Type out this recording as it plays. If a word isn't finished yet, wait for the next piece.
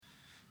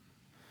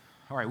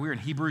All right, we're in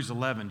Hebrews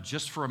 11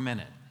 just for a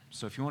minute.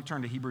 So if you want to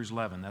turn to Hebrews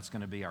 11, that's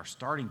going to be our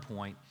starting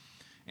point.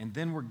 And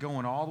then we're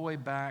going all the way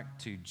back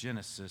to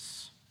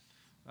Genesis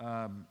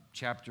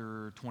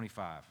chapter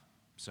 25.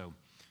 So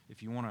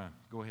if you want to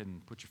go ahead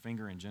and put your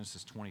finger in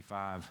Genesis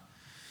 25.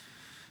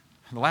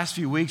 The last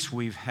few weeks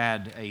we've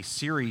had a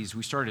series,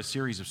 we started a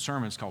series of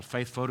sermons called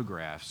Faith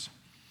Photographs.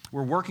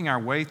 We're working our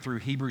way through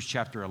Hebrews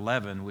chapter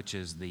 11, which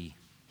is the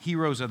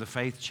Heroes of the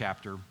Faith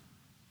chapter.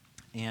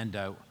 And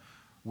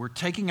we're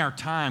taking our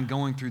time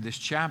going through this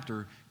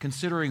chapter,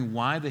 considering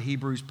why the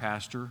Hebrews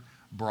pastor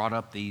brought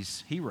up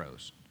these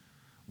heroes.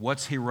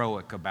 What's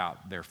heroic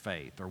about their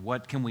faith? Or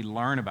what can we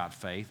learn about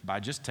faith by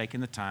just taking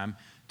the time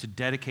to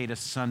dedicate a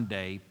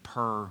Sunday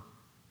per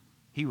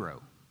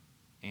hero?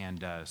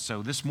 And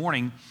so this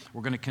morning,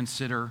 we're going to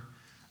consider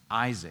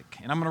Isaac.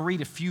 And I'm going to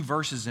read a few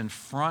verses in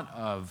front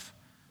of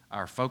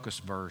our focus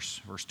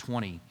verse, verse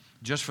 20,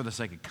 just for the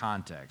sake of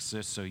context,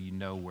 just so you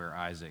know where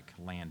Isaac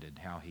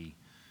landed, how he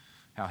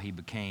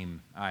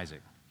became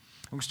Isaac.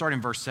 We're going to start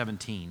in verse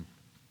 17.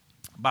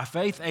 By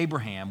faith,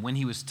 Abraham, when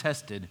he was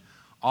tested,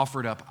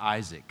 offered up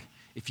Isaac.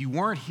 If you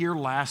weren't here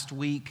last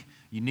week,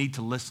 you need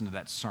to listen to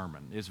that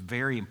sermon. It's a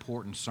very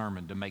important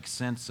sermon to make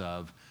sense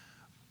of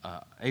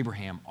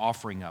Abraham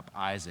offering up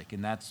Isaac,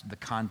 and that's the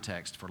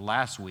context for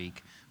last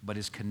week, but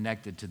is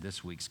connected to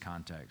this week's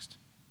context.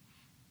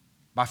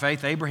 By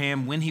faith,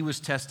 Abraham, when he was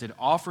tested,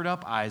 offered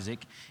up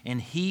Isaac, and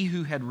he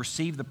who had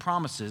received the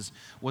promises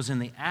was in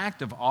the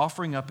act of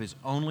offering up his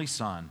only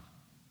son,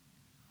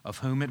 of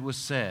whom it was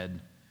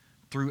said,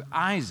 "Through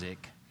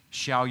Isaac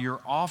shall your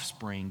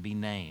offspring be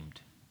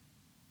named."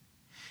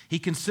 He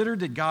considered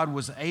that God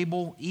was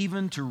able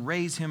even to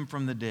raise him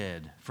from the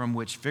dead, from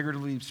which,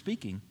 figuratively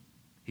speaking,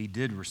 he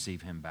did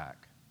receive him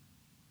back.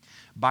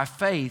 By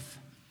faith,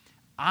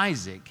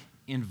 Isaac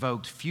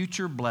invoked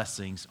future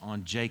blessings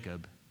on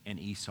Jacob and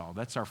Esau.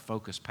 That's our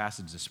focus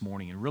passage this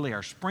morning, and really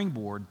our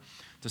springboard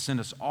to send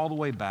us all the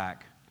way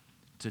back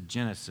to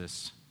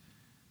Genesis,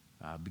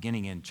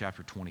 beginning in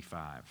chapter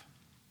 25.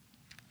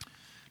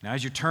 Now,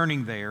 as you're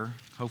turning there,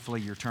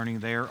 hopefully you're turning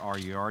there, or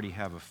you already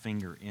have a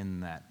finger in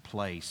that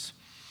place,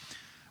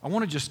 I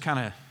want to just kind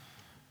of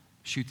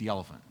shoot the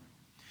elephant.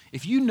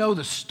 If you know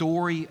the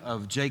story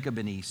of Jacob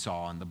and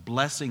Esau and the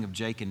blessing of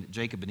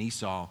Jacob and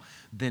Esau,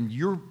 then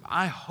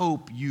I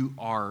hope you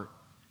are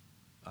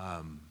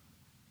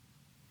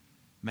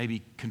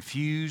maybe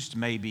confused,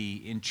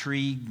 maybe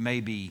intrigued,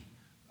 maybe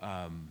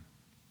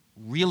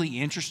really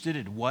interested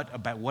in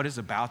what is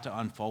about to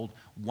unfold.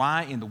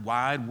 Why in the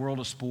wide world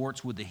of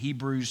sports would the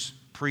Hebrews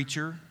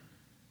preacher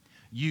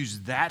use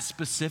that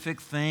specific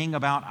thing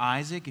about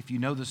Isaac? If you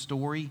know the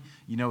story,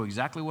 you know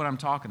exactly what I'm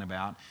talking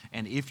about.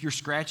 And if you're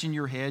scratching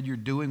your head, you're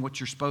doing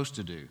what you're supposed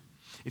to do.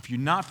 If you're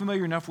not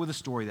familiar enough with the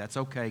story, that's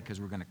okay, because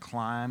we're going to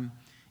climb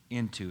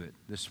into it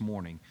this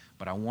morning.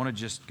 But I want to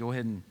just go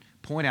ahead and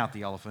point out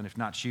the elephant, if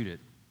not shoot it.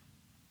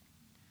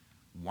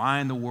 Why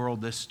in the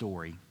world this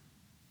story?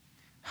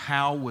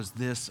 How was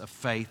this a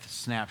faith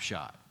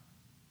snapshot?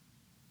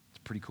 It's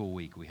a pretty cool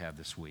week we have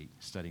this week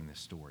studying this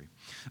story.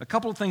 A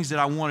couple of things that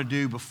I want to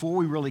do before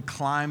we really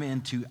climb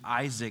into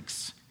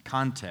Isaac's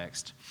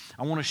context.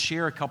 I want to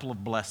share a couple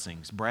of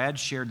blessings. Brad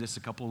shared this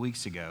a couple of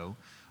weeks ago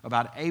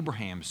about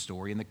Abraham's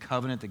story and the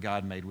covenant that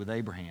God made with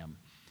Abraham.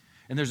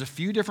 And there's a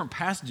few different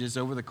passages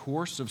over the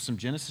course of some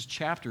Genesis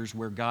chapters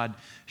where God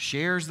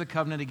shares the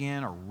covenant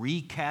again or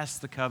recasts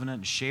the covenant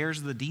and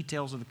shares the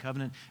details of the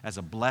covenant as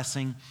a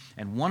blessing.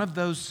 And one of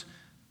those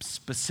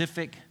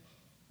specific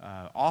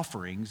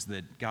offerings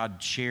that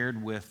God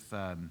shared with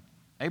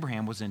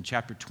Abraham was in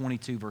chapter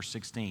 22, verse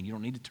 16. You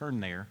don't need to turn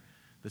there.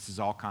 This is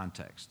all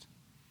context.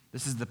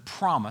 This is the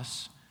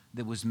promise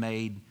that was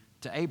made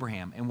to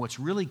Abraham. And what's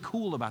really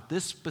cool about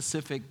this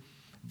specific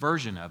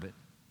version of it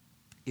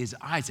is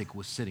Isaac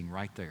was sitting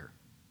right there.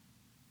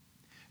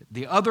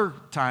 The other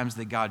times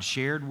that God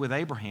shared with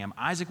Abraham,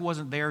 Isaac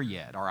wasn't there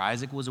yet, or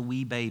Isaac was a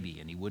wee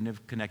baby and he wouldn't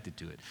have connected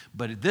to it.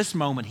 But at this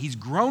moment, he's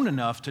grown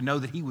enough to know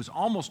that he was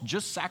almost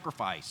just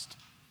sacrificed.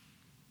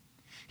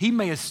 He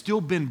may have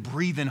still been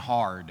breathing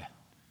hard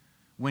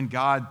when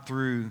God,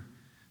 through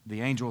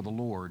the angel of the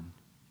Lord,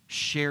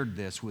 shared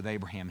this with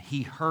Abraham.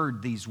 He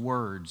heard these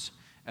words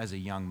as a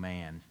young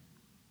man.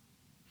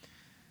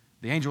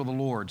 The angel of the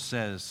Lord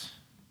says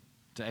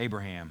to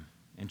Abraham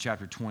in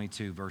chapter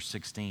 22, verse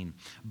 16,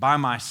 "By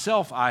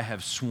myself I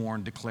have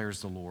sworn,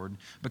 declares the Lord,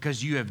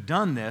 because you have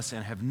done this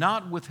and have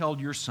not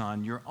withheld your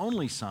son, your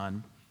only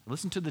son."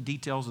 Listen to the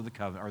details of the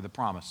covenant, or the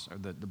promise, or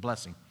the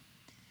blessing.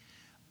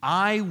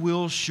 "I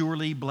will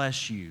surely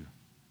bless you.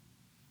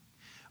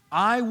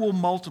 I will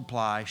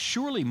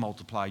surely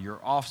multiply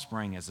your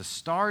offspring as the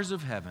stars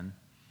of heaven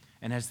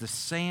and as the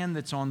sand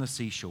that's on the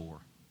seashore.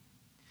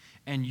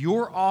 And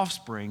your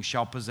offspring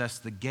shall possess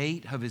the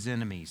gate of his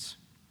enemies.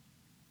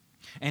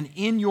 And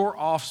in your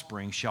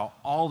offspring shall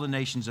all the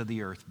nations of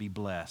the earth be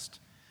blessed,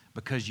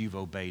 because you've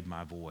obeyed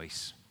my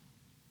voice."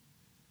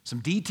 Some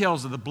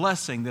details of the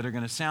blessing that are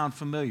going to sound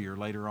familiar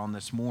later on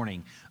this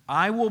morning.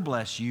 I will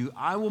bless you.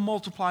 I will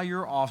multiply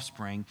your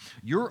offspring.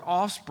 Your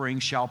offspring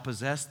shall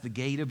possess the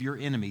gate of your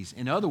enemies.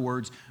 In other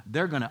words,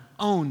 they're going to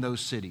own those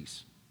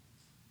cities.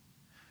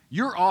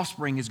 Your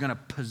offspring is going to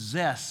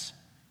possess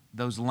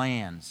those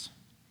lands.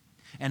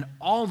 And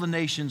all the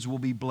nations will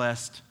be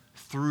blessed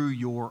through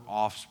your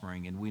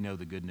offspring. And we know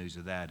the good news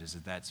of that is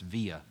that that's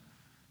via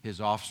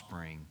his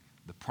offspring,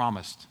 the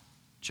promised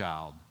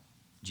child,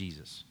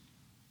 Jesus.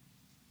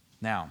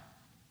 Now,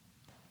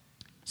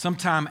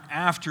 sometime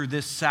after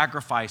this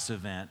sacrifice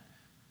event,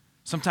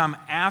 sometime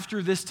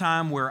after this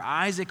time where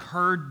Isaac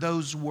heard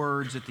those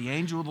words that the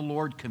angel of the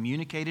Lord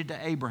communicated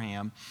to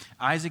Abraham,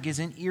 Isaac is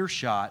in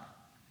earshot.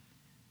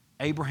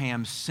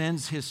 Abraham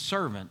sends his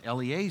servant,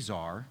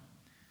 Eliezer,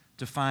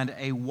 to find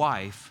a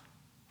wife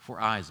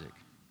for Isaac.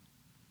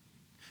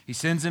 He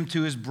sends him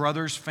to his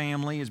brother's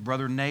family, his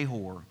brother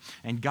Nahor,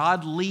 and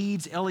God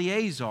leads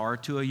Eliezer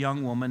to a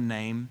young woman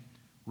named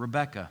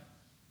Rebekah.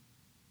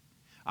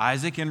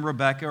 Isaac and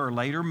Rebekah are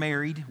later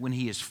married when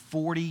he is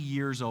 40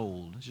 years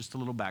old. Just a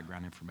little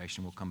background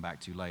information we'll come back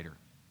to later.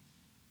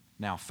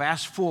 Now,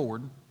 fast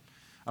forward,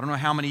 I don't know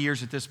how many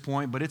years at this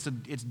point, but it's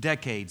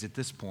decades at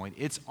this point.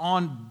 It's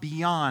on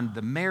beyond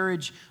the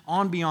marriage,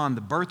 on beyond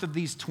the birth of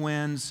these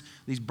twins.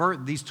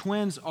 These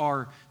twins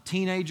are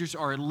teenagers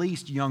or at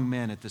least young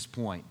men at this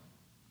point.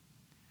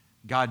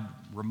 God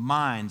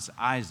reminds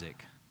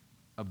Isaac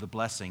of the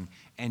blessing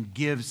and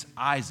gives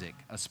Isaac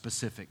a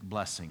specific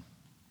blessing.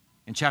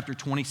 In chapter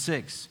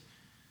 26,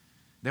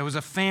 there was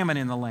a famine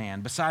in the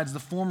land besides the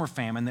former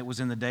famine that was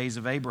in the days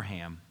of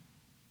Abraham.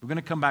 We're going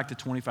to come back to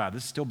 25.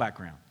 This is still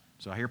background.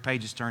 So I hear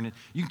pages turning.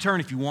 You can turn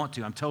if you want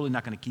to. I'm totally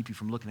not going to keep you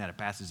from looking at a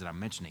passage that I'm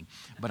mentioning.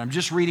 But I'm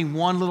just reading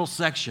one little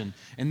section,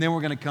 and then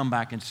we're going to come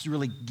back and just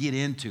really get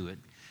into it,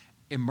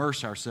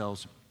 immerse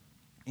ourselves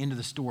into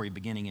the story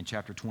beginning in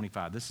chapter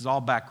 25. This is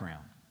all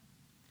background.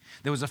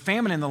 There was a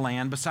famine in the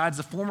land besides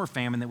the former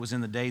famine that was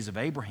in the days of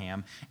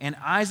Abraham, and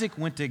Isaac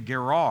went to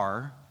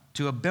Gerar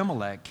to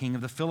Abimelech, king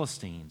of the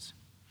Philistines.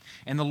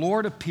 And the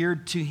Lord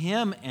appeared to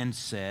him and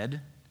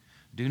said,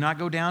 do not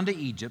go down to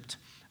Egypt.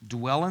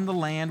 Dwell in the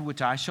land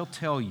which I shall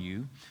tell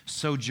you.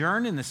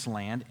 Sojourn in this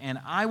land, and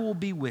I will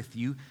be with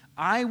you.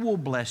 I will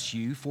bless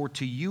you, for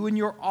to you and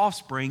your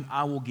offspring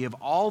I will give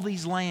all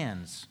these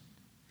lands.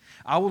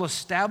 I will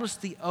establish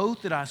the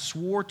oath that I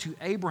swore to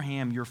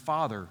Abraham your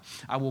father.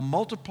 I will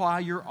multiply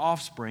your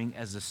offspring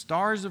as the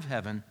stars of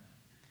heaven,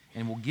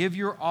 and will give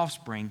your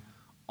offspring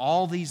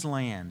all these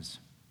lands.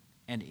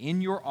 And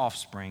in your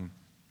offspring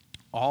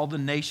all the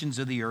nations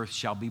of the earth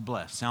shall be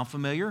blessed. Sound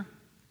familiar?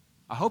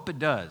 I hope it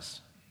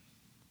does.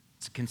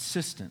 It's a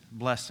consistent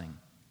blessing.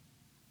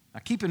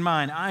 Now keep in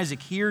mind,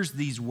 Isaac hears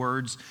these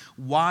words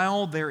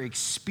while they're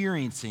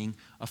experiencing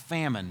a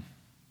famine.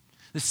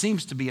 This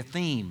seems to be a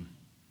theme.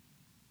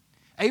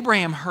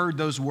 Abraham heard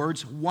those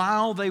words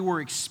while they were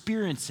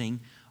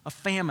experiencing a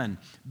famine.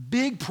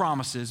 Big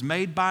promises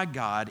made by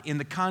God in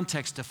the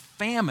context of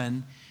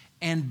famine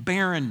and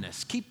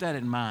barrenness. Keep that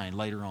in mind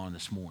later on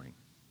this morning.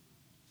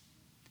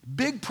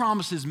 Big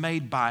promises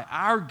made by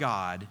our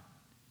God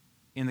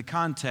in the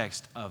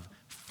context of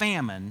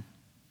famine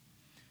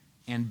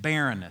and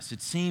barrenness.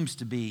 It seems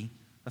to be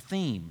a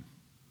theme.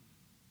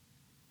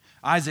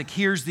 Isaac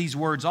hears these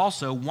words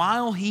also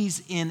while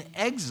he's in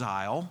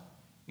exile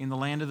in the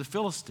land of the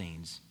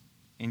Philistines,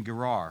 in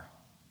Gerar.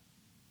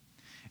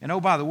 And oh,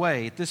 by the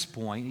way, at this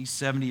point, he's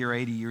 70 or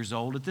 80 years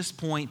old. At this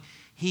point,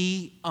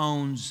 he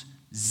owns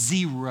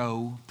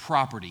zero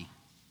property.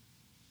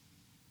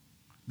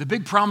 The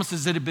big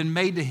promises that have been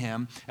made to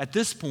him, at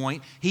this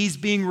point, he's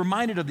being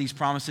reminded of these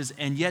promises,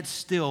 and yet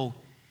still,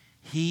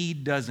 he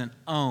doesn't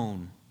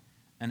own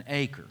an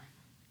acre.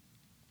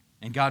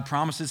 And God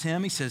promises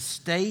him, he says,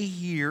 stay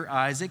here,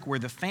 Isaac, where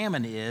the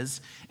famine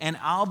is, and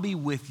I'll be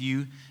with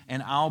you,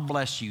 and I'll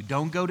bless you.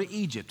 Don't go to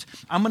Egypt.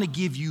 I'm going to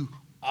give you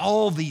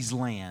all these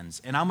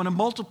lands, and I'm going to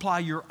multiply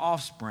your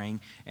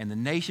offspring, and the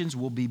nations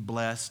will be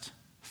blessed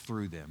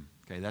through them.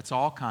 Okay, that's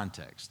all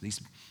context.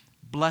 These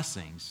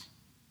blessings,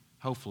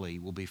 hopefully,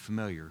 will be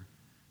familiar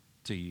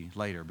to you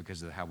later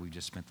because of how we've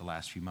just spent the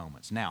last few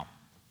moments. Now,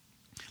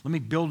 let me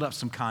build up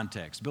some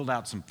context,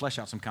 flesh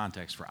out some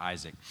context for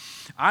Isaac.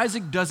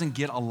 Isaac doesn't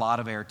get a lot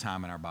of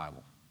airtime in our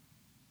Bible.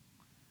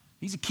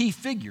 He's a key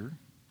figure,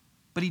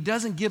 but he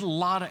doesn't get a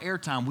lot of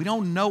airtime. We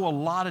don't know a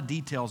lot of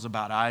details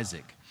about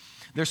Isaac.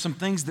 There's some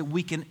things that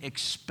we can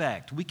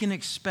expect. We can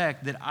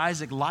expect that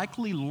Isaac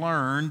likely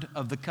learned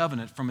of the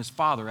covenant from his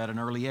father at an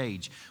early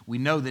age. We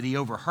know that he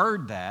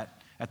overheard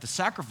that at the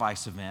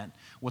sacrifice event,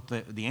 what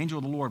the angel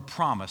of the Lord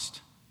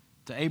promised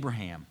to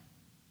Abraham.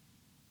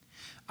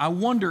 I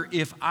wonder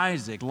if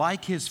Isaac,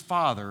 like his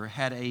father,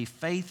 had a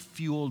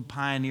faith-fueled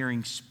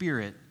pioneering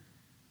spirit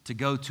to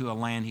go to a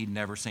land he'd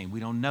never seen. We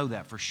don't know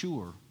that for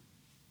sure,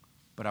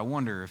 but I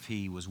wonder if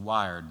he was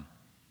wired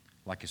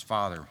like his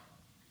father.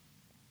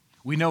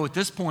 We know at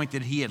this point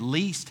that he at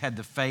least had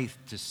the faith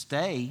to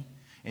stay,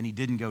 and he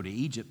didn't go to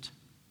Egypt.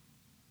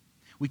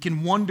 We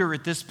can wonder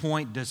at this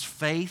point, does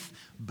faith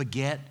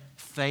beget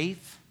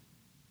faith?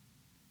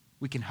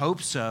 We can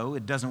hope so.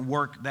 It doesn't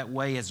work that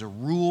way as a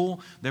rule.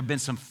 There have been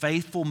some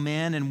faithful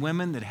men and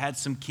women that had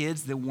some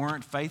kids that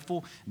weren't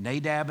faithful.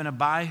 Nadab and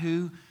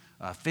Abihu,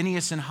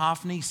 Phinehas and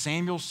Hophni,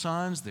 Samuel's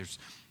sons. There's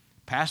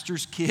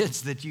pastors'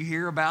 kids that you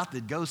hear about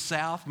that go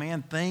south.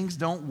 Man, things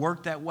don't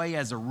work that way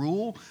as a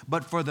rule.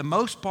 But for the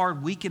most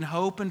part, we can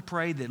hope and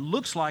pray that it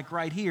looks like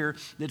right here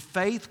that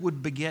faith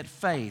would beget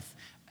faith.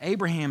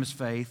 Abraham's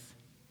faith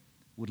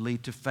would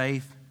lead to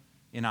faith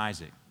in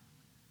Isaac.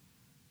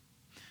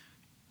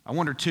 I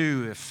wonder,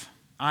 too, if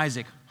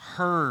Isaac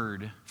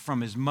heard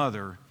from his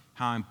mother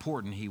how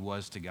important he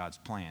was to God's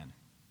plan.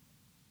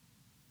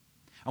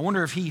 I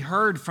wonder if he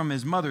heard from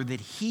his mother that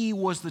he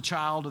was the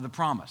child of the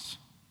promise.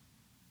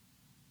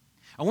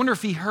 I wonder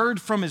if he heard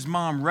from his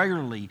mom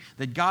regularly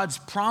that God's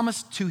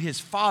promise to his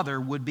father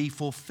would be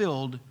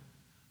fulfilled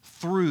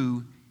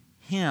through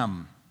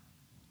him.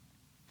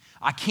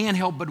 I can't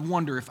help but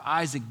wonder if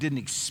Isaac didn't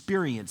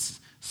experience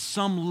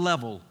some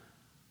level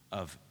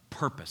of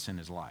purpose in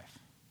his life.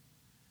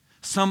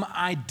 Some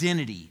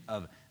identity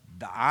of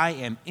I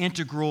am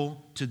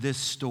integral to this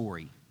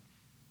story.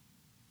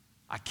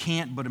 I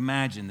can't but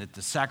imagine that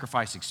the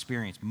sacrifice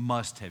experience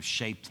must have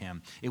shaped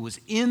him. It was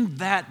in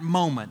that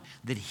moment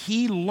that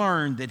he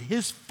learned that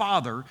his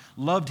father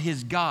loved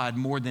his God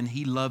more than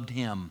he loved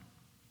him.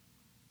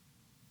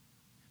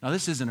 Now,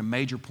 this isn't a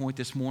major point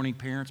this morning,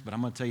 parents, but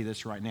I'm going to tell you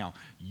this right now.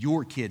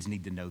 Your kids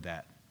need to know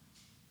that.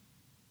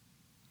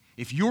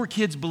 If your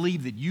kids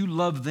believe that you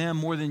love them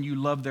more than you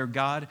love their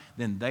God,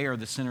 then they are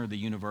the center of the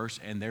universe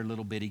and they're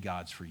little bitty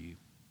gods for you.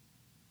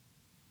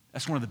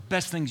 That's one of the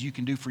best things you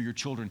can do for your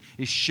children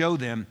is show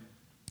them,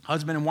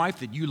 husband and wife,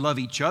 that you love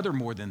each other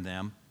more than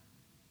them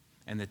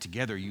and that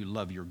together you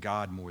love your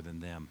God more than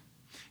them.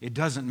 It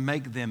doesn't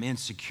make them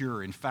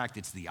insecure. In fact,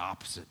 it's the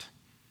opposite.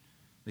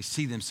 They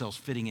see themselves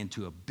fitting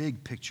into a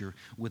big picture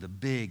with a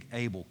big,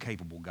 able,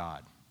 capable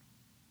God.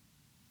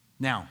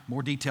 Now,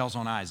 more details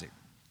on Isaac.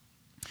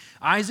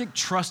 Isaac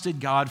trusted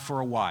God for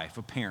a wife,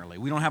 apparently.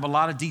 We don't have a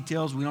lot of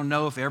details. We don't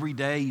know if every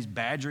day he's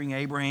badgering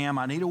Abraham,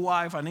 I need a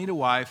wife, I need a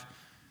wife.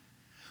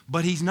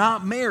 But he's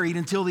not married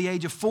until the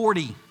age of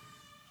 40.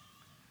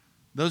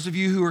 Those of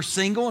you who are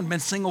single and been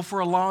single for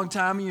a long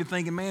time and you're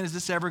thinking, man, is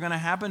this ever going to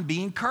happen?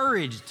 Be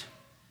encouraged.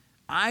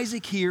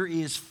 Isaac here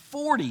is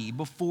 40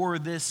 before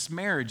this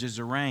marriage is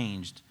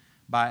arranged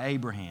by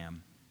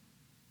Abraham.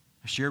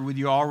 I shared with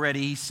you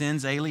already, he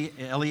sends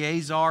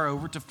Eleazar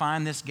over to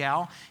find this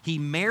gal. He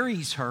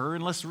marries her,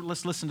 and let's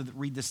listen to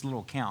read this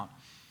little account,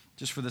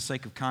 just for the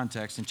sake of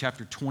context, in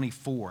chapter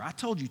 24. I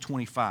told you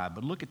 25,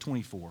 but look at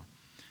 24,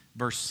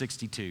 verse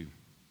 62.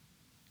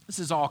 This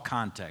is all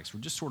context.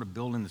 We're just sort of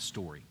building the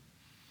story.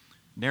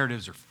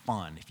 Narratives are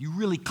fun. If you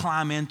really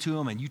climb into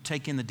them and you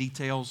take in the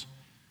details,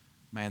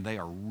 man, they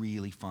are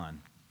really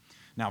fun.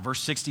 Now, verse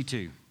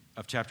 62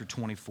 of chapter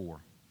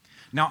 24.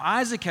 Now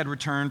Isaac had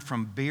returned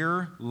from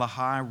Beer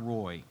Lahai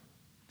Roi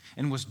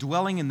and was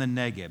dwelling in the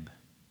Negeb.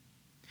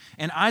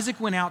 And Isaac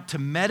went out to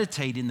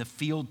meditate in the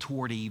field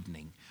toward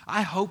evening.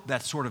 I hope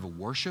that's sort of a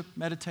worship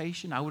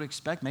meditation, I would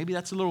expect. Maybe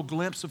that's a little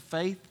glimpse of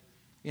faith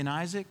in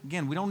Isaac.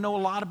 Again, we don't know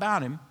a lot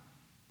about him,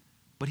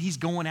 but he's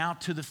going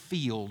out to the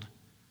field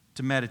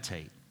to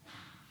meditate.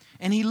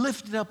 And he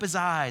lifted up his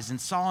eyes and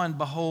saw, and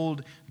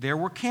behold, there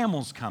were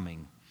camels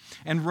coming.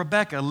 And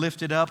Rebekah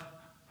lifted up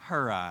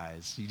her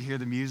eyes. You hear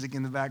the music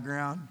in the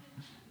background?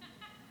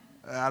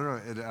 I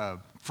don't know,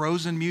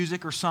 Frozen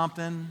music or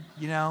something,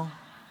 you know?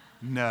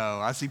 No,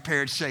 I see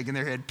parents shaking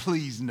their head.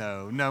 Please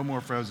no more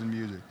Frozen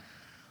music.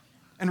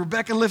 And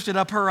Rebekah lifted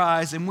up her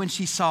eyes, and when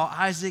she saw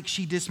Isaac,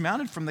 she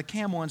dismounted from the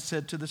camel and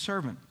said to the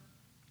servant,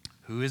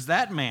 "Who is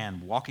that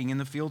man walking in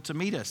the field to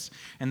meet us?"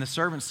 And the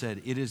servant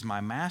said, "It is my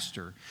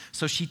master."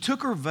 So she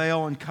took her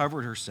veil and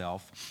covered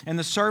herself, and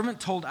the servant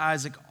told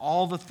Isaac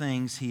all the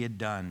things he had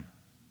done.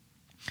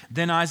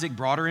 Then Isaac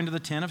brought her into the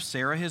tent of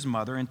Sarah his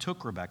mother and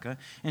took Rebekah,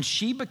 and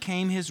she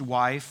became his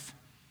wife,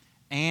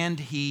 and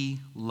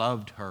he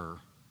loved her.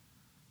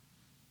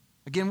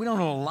 Again, we don't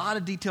know a lot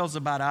of details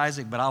about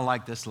Isaac, but I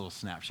like this little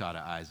snapshot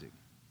of Isaac.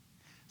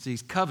 See,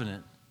 his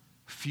covenant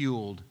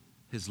fueled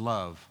his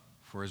love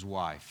for his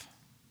wife.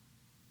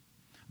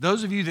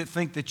 Those of you that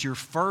think that your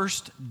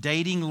first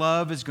dating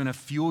love is going to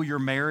fuel your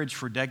marriage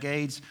for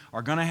decades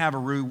are going to have a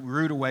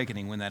rude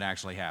awakening when that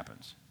actually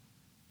happens.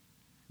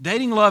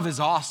 Dating love is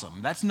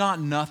awesome. That's not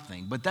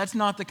nothing, but that's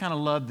not the kind of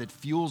love that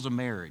fuels a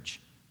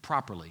marriage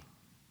properly.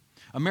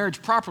 A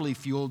marriage properly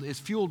fueled is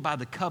fueled by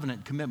the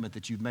covenant commitment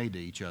that you've made to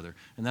each other,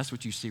 and that's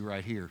what you see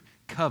right here.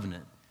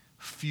 Covenant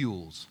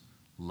fuels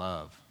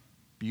love.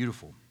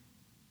 Beautiful.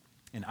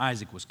 And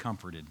Isaac was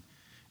comforted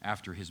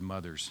after his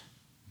mother's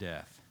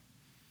death.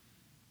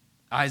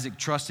 Isaac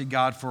trusted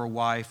God for a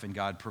wife, and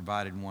God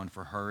provided one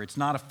for her. It's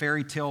not a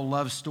fairy tale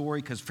love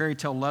story, because fairy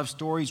tale love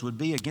stories would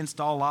be against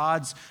all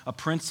odds. A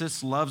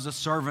princess loves a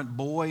servant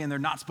boy, and they're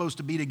not supposed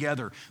to be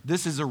together.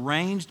 This is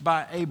arranged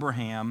by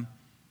Abraham,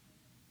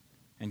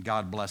 and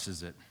God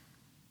blesses it.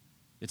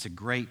 It's a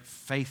great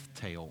faith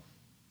tale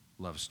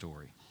love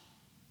story.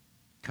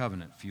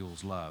 Covenant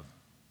fuels love.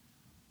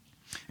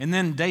 And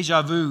then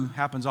deja vu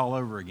happens all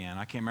over again.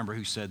 I can't remember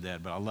who said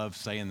that, but I love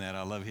saying that.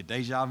 I love it.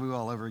 Deja vu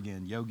all over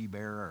again. Yogi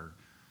Bear or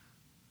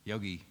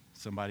Yogi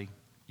somebody.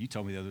 You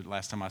told me the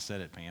last time I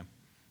said it, Pam.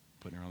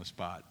 Putting her on the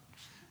spot.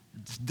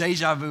 It's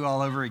deja vu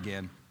all over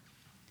again.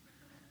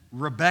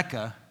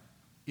 Rebecca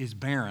is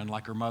barren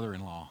like her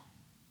mother-in-law.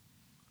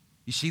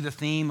 You see the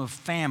theme of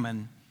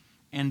famine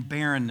and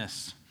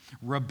barrenness.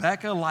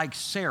 Rebecca, like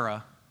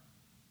Sarah,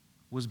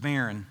 was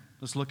barren.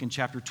 Let's look in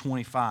chapter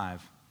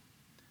 25,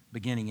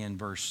 beginning in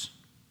verse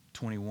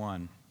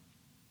 21.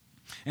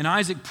 And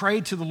Isaac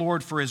prayed to the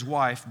Lord for his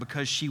wife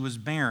because she was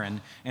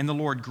barren, and the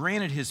Lord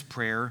granted his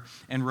prayer,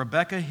 and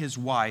Rebekah, his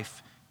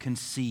wife,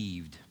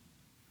 conceived.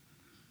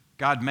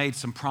 God made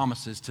some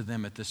promises to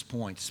them at this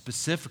point,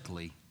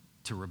 specifically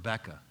to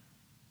Rebekah.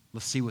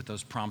 Let's see what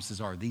those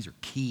promises are. These are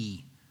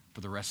key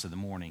for the rest of the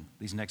morning,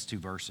 these next two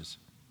verses.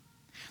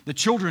 The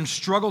children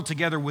struggled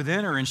together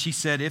within her, and she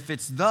said, "If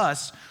it's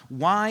thus,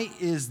 why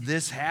is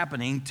this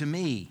happening to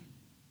me?"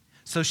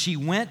 So she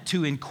went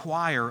to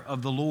inquire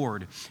of the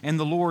Lord, and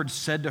the Lord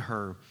said to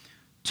her,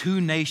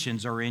 "Two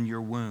nations are in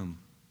your womb.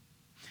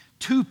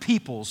 Two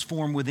peoples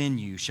formed within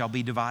you shall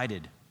be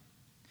divided.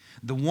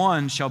 The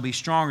one shall be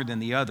stronger than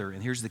the other."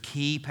 And here's the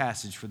key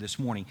passage for this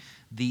morning.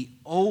 "The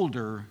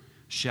older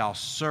shall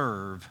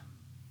serve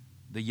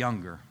the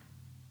younger."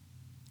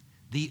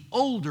 The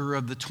older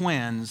of the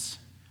twins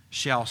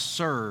shall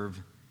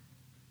serve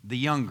the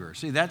younger.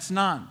 See, that's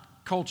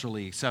not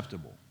culturally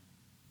acceptable.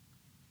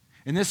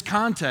 In this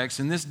context,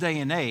 in this day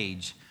and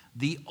age,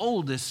 the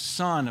oldest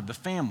son of the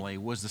family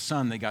was the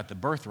son that got the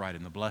birthright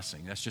and the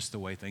blessing. That's just the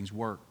way things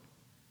work.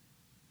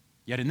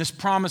 Yet in this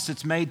promise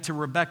that's made to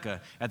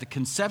Rebekah, at the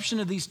conception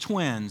of these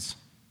twins,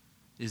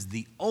 is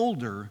the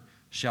older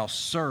shall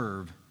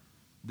serve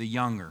the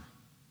younger.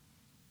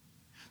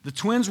 The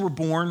twins were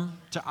born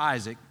to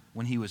Isaac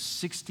when he was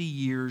 60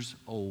 years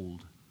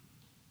old.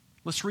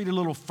 Let's read a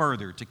little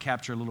further to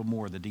capture a little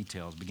more of the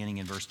details, beginning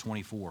in verse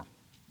 24.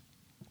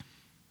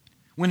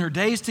 When her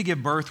days to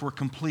give birth were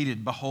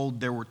completed, behold,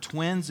 there were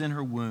twins in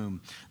her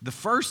womb. The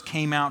first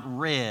came out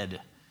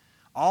red,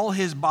 all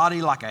his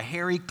body like a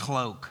hairy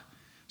cloak.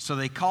 So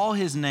they call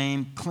his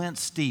name Clint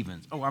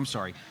Stevens. Oh, I'm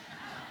sorry.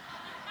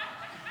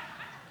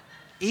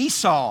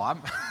 Esau.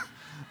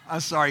 I'm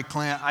sorry,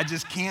 Clint. I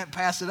just can't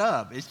pass it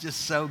up. It's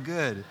just so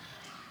good.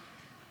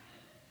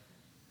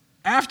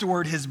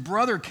 Afterward, his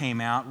brother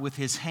came out with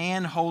his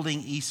hand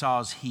holding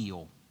Esau's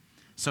heel.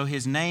 So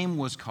his name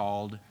was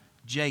called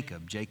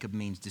Jacob. Jacob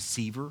means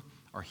deceiver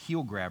or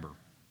heel grabber.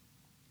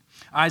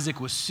 Isaac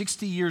was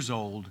 60 years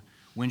old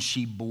when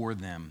she bore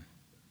them.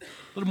 A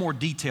little more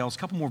details, a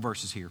couple more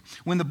verses here.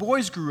 When the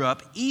boys grew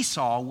up,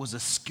 Esau was a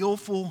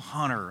skillful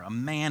hunter, a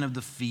man of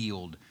the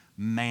field,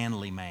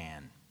 manly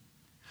man,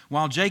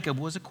 while Jacob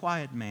was a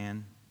quiet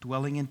man,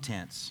 dwelling in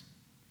tents.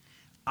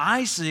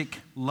 Isaac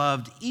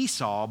loved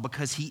Esau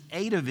because he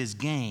ate of his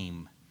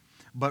game,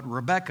 but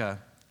Rebekah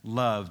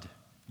loved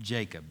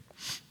Jacob.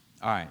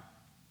 All right,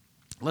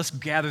 let's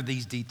gather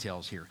these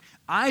details here.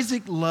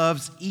 Isaac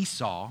loves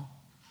Esau,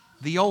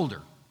 the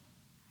older,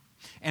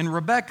 and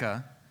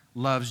Rebekah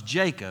loves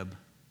Jacob,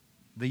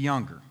 the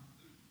younger.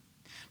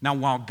 Now,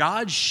 while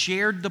God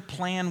shared the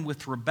plan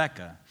with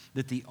Rebekah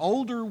that the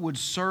older would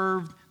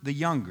serve the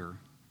younger,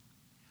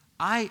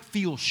 I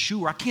feel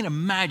sure, I can't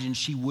imagine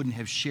she wouldn't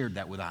have shared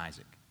that with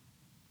Isaac.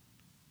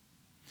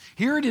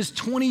 Here it is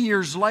 20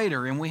 years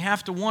later, and we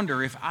have to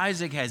wonder if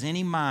Isaac has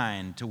any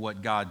mind to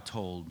what God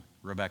told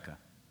Rebekah.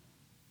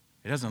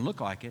 It doesn't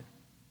look like it.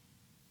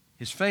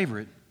 His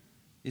favorite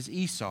is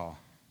Esau.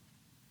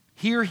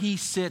 Here he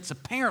sits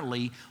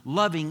apparently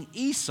loving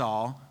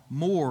Esau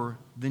more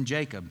than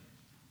Jacob.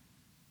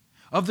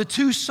 Of the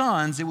two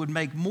sons, it would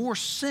make more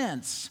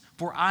sense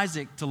for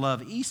Isaac to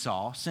love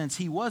Esau since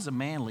he was a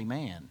manly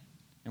man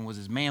and was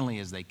as manly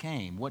as they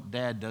came. What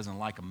dad doesn't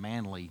like a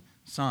manly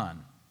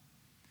son?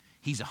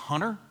 He's a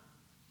hunter,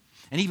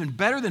 and even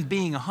better than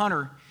being a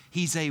hunter,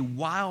 he's a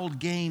wild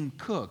game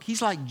cook.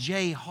 He's like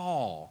Jay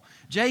Hall.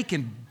 Jay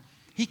can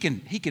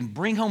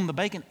bring home the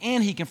bacon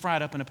and he can fry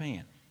it up in a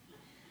pan.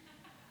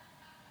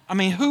 I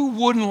mean, who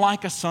wouldn't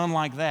like a son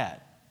like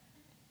that?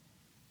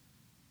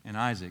 And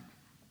Isaac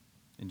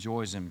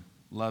enjoys him,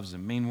 loves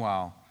him.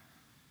 Meanwhile,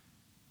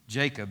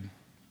 Jacob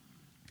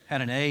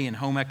had an A in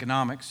home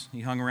economics.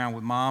 He hung around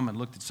with mom and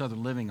looked at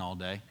Southern Living all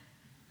day,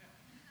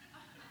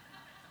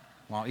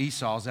 while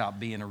Esau's out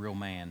being a real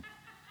man.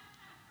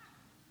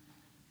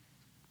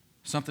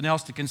 Something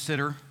else to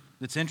consider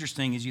that's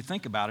interesting as you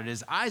think about it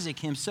is Isaac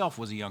himself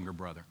was a younger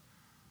brother.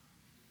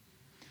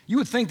 You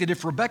would think that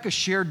if Rebekah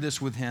shared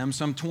this with him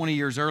some 20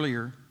 years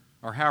earlier,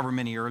 or however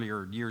many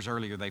years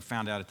earlier they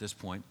found out at this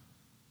point,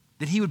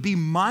 that he would be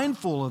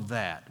mindful of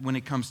that when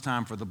it comes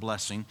time for the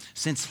blessing,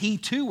 since he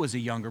too was a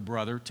younger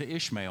brother to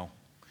Ishmael,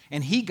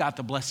 and he got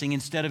the blessing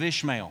instead of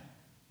Ishmael.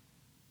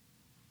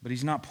 But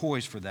he's not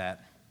poised for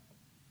that.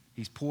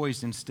 He's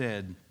poised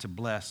instead to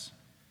bless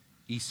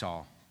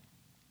Esau.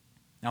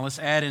 Now let's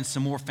add in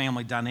some more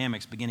family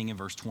dynamics beginning in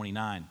verse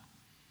 29.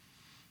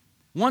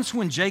 Once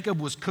when Jacob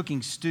was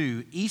cooking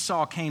stew,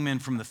 Esau came in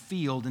from the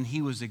field and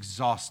he was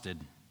exhausted.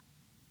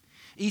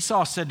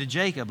 Esau said to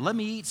Jacob, "Let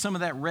me eat some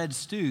of that red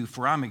stew,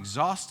 for I'm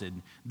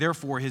exhausted."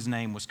 Therefore his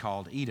name was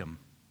called Edom.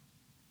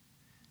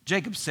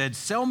 Jacob said,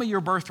 "Sell me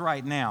your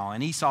birthright now."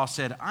 And Esau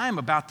said, "I am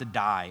about to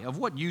die. Of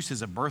what use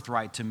is a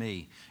birthright to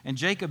me?" And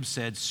Jacob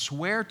said,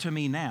 "Swear to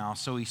me now."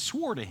 So he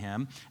swore to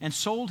him and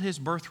sold his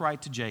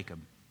birthright to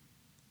Jacob.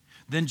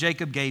 Then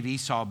Jacob gave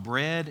Esau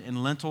bread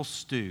and lentil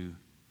stew,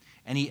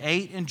 and he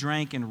ate and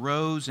drank and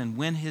rose and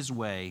went his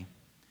way.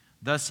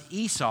 Thus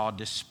Esau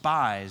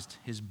despised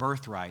his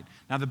birthright.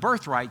 Now the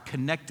birthright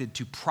connected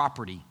to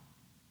property.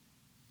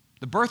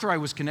 The birthright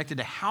was connected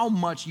to how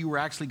much you were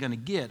actually going to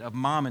get of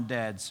mom and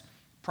dad's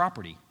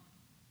property.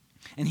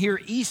 And here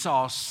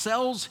Esau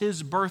sells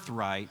his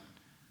birthright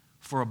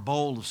for a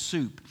bowl of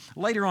soup.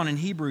 Later on in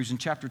Hebrews in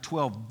chapter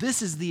 12,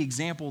 this is the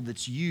example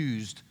that's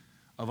used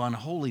of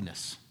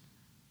unholiness.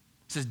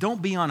 It says,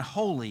 don't be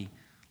unholy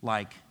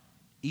like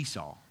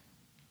Esau.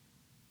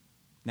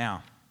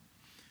 Now,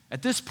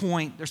 at this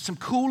point, there's some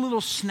cool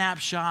little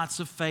snapshots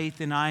of faith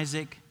in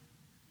Isaac,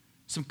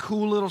 some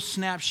cool little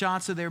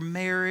snapshots of their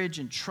marriage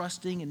and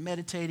trusting and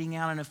meditating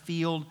out in a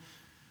field.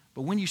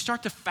 But when you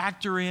start to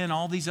factor in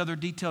all these other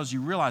details, you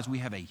realize we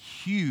have a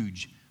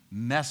huge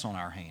mess on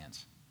our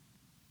hands.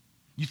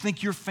 You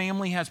think your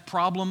family has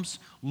problems?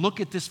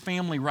 Look at this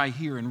family right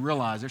here and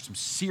realize there's some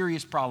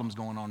serious problems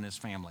going on in this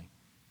family.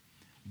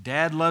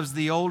 Dad loves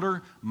the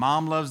older,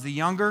 mom loves the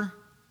younger.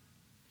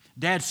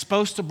 Dad's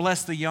supposed to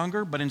bless the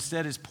younger, but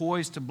instead is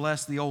poised to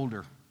bless the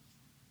older.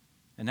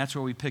 And that's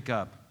where we pick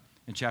up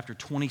in chapter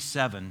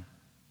 27,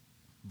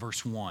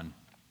 verse 1.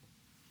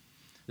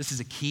 This is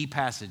a key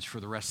passage for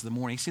the rest of the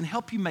morning. It's going to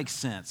help you make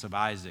sense of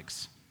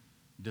Isaac's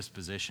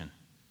disposition.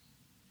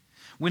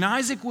 When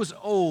Isaac was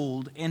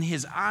old and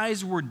his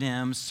eyes were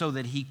dim so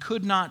that he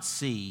could not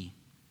see,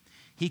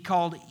 he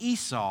called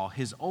Esau,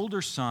 his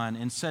older son,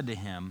 and said to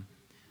him,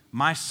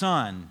 "My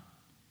son."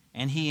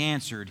 And he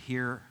answered,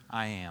 "Here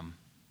I am."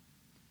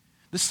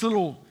 This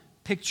little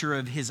picture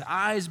of his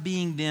eyes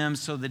being dim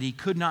so that he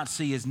could not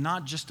see is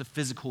not just a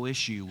physical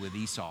issue with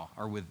Esau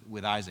or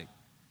with Isaac.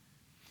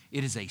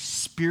 It is a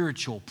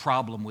spiritual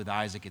problem with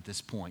Isaac at this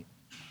point.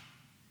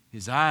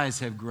 His eyes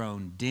have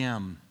grown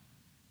dim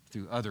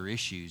through other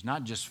issues,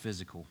 not just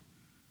physical.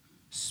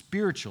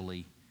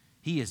 Spiritually,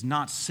 he is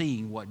not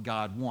seeing what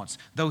God wants.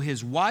 Though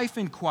his wife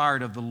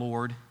inquired of the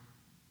Lord,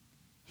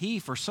 he,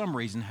 for some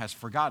reason, has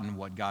forgotten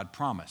what God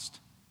promised.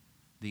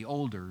 The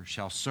older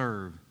shall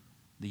serve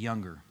the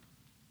younger.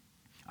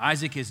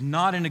 Isaac is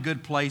not in a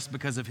good place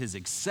because of his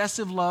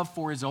excessive love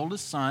for his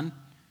oldest son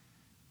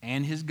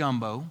and his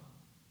gumbo,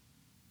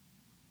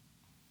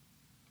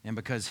 and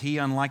because he,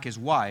 unlike his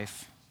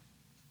wife,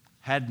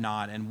 had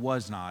not and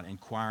was not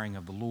inquiring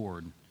of the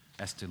Lord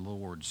as to the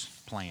Lord's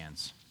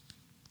plans.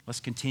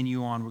 Let's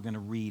continue on. We're going to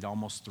read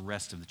almost the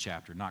rest of the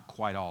chapter, not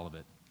quite all of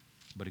it,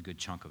 but a good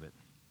chunk of it.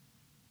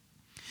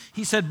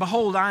 He said,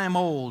 "Behold, I am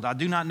old. I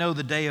do not know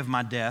the day of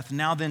my death.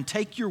 Now then,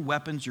 take your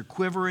weapons, your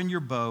quiver and your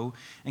bow,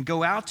 and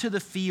go out to the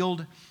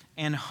field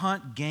and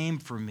hunt game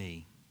for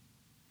me,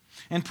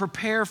 and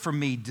prepare for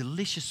me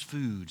delicious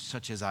food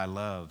such as I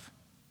love,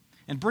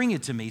 and bring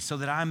it to me so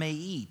that I may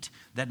eat,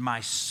 that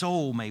my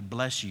soul may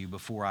bless you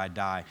before I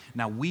die."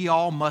 Now, we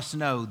all must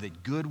know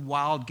that good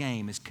wild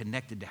game is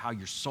connected to how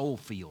your soul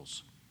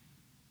feels.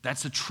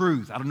 That's the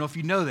truth. I don't know if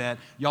you know that.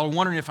 Y'all are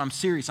wondering if I'm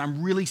serious.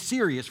 I'm really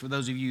serious for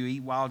those of you who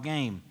eat wild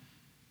game,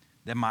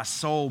 that my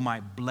soul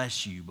might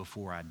bless you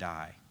before I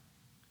die.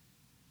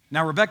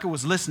 Now, Rebekah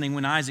was listening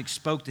when Isaac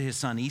spoke to his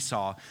son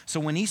Esau. So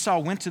when Esau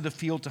went to the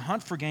field to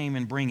hunt for game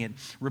and bring it,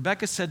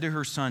 Rebekah said to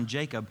her son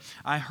Jacob,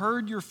 "I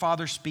heard your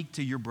father speak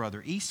to your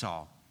brother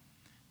Esau.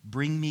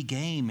 Bring me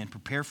game and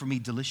prepare for me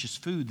delicious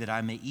food that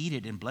I may eat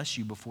it and bless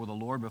you before the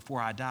Lord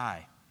before I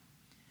die.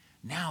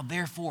 Now,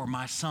 therefore,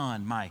 my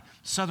son, my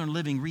Southern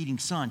Living Reading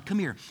son, come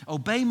here.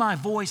 Obey my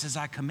voice as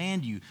I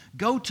command you.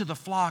 Go to the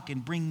flock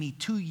and bring me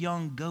 2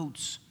 young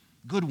goats,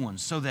 good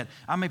ones, so that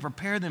I may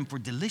prepare them for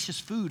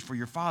delicious food for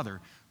your father,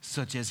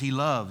 such as he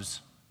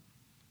loves.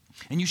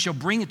 And you shall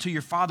bring it to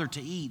your father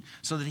to eat,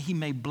 so that he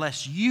may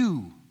bless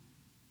you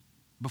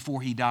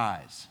before he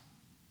dies."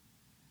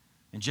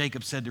 And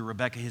Jacob said to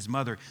Rebekah his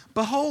mother,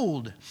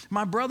 "Behold,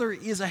 my brother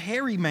is a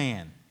hairy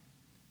man,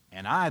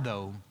 and I,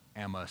 though,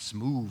 am a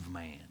smooth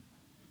man.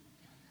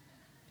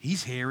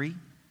 He's hairy,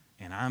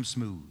 and I'm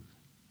smooth.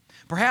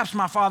 Perhaps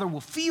my father will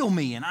feel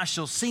me, and I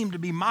shall seem to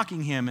be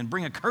mocking him and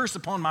bring a curse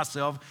upon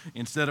myself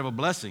instead of a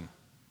blessing."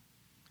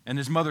 And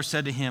his mother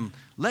said to him,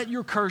 "Let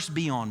your curse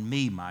be on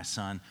me, my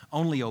son.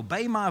 Only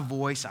obey my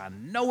voice. I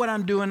know what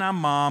I'm doing. I'm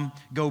mom.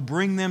 Go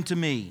bring them to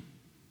me."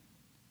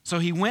 So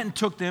he went and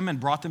took them and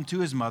brought them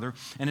to his mother,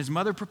 and his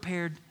mother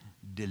prepared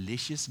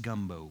delicious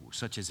gumbo,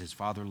 such as his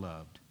father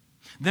loved.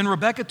 Then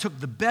Rebekah took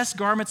the best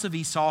garments of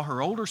Esau,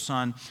 her older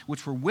son,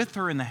 which were with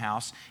her in the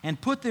house, and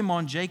put them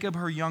on Jacob,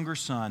 her younger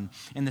son.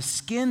 And the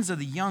skins of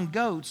the young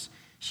goats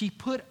she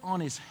put on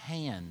his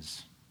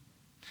hands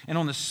and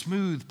on the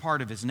smooth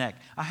part of his neck.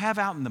 I have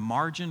out in the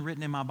margin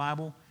written in my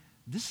Bible,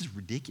 this is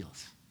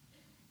ridiculous.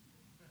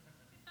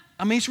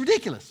 I mean, it's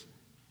ridiculous.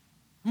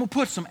 I'm going to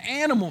put some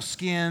animal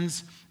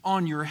skins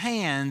on your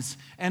hands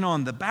and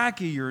on the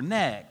back of your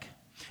neck.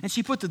 And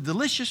she put the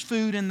delicious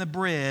food and the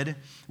bread,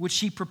 which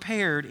she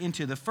prepared,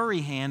 into the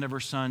furry hand of her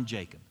son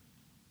Jacob.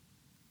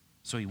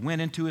 So he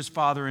went into his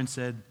father and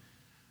said,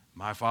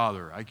 my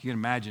father. I can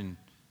imagine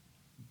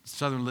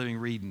Southern Living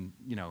reading,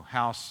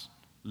 house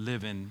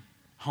living,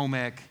 home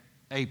ec,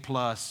 A+,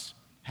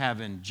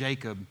 having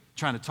Jacob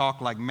trying to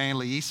talk like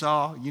manly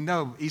Esau.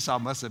 Esau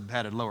must have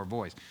had a lower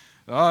voice.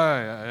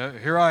 Oh,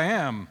 here I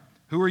am.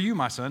 Who are you,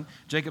 my son?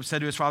 Jacob said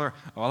to his father,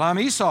 well, I'm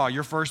Esau,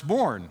 your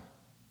firstborn.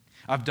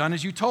 I've done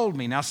as you told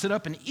me. Now sit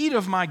up and eat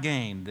of my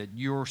game, that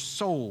your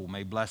soul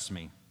may bless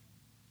me.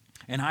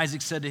 And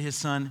Isaac said to his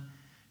son,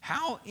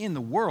 how in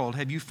the world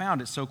have you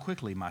found it so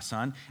quickly, my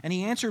son? And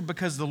he answered,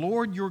 because the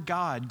Lord your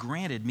God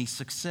granted me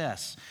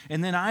success.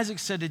 And then Isaac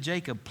said to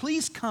Jacob,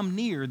 please come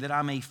near that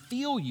I may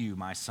feel you,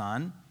 my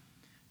son,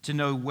 to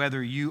know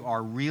whether you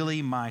are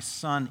really my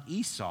son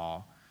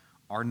Esau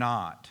or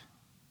not.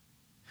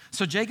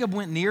 So Jacob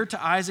went near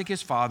to Isaac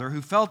his father,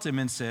 who felt him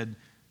and said,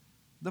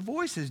 the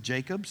voice is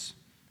Jacob's,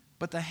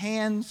 but the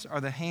hands are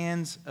the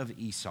hands of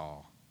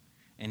Esau.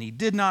 And he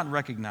did not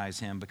recognize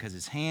him because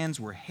his hands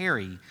were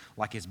hairy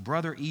like his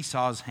brother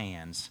Esau's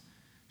hands.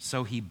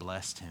 So he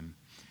blessed him.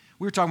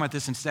 We were talking about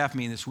this in staff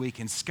meeting this week,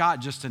 and Scott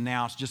just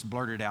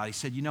blurted out, he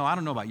said, I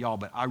don't know about y'all,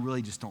 but I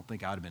really just don't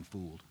think I would have been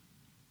fooled.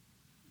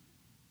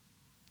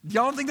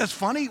 Y'all don't think that's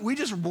funny? We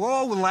just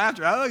roll with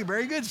laughter. Oh,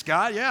 very good,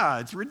 Scott. Yeah,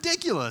 it's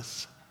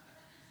ridiculous.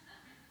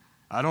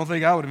 I don't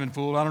think I would have been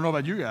fooled. I don't know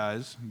about you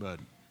guys,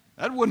 but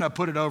that wouldn't have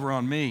put it over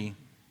on me.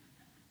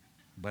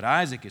 But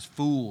Isaac is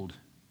fooled,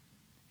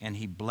 and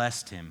he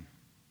blessed him.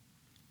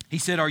 He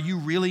said, are you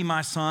really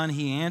my son?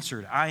 He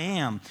answered, I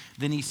am.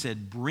 Then he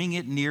said, bring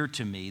it near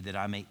to me that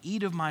I may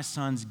eat of my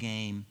son's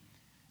game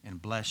and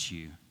bless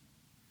you.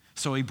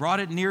 So he brought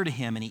it near to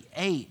him, and he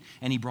ate,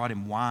 and he brought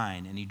him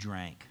wine, and he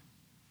drank.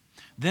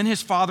 Then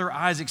his father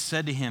Isaac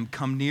said to him,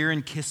 come near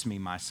and kiss me,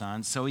 my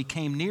son. So he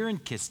came near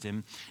and kissed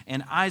him,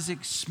 and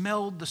Isaac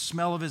smelled the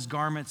smell of his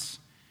garments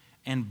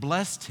and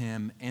blessed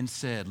him and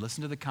said,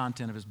 listen to the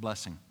content of his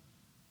blessing.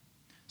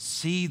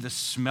 See, the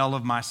smell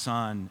of my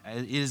son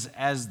is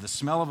as the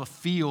smell of a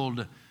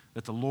field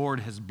that the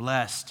Lord has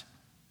blessed.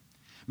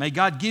 May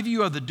God give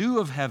you of the dew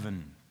of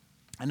heaven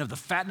and of the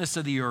fatness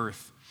of the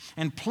earth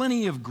and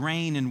plenty of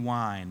grain and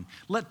wine.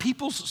 Let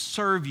peoples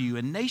serve you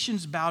and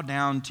nations bow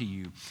down to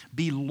you.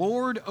 Be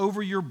Lord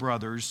over your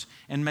brothers,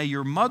 and may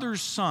your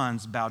mother's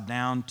sons bow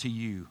down to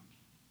you.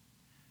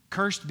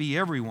 Cursed be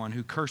everyone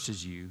who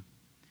curses you,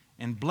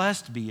 and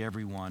blessed be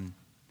everyone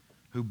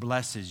who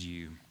blesses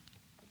you.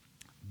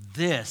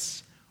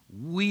 This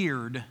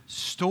weird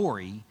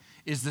story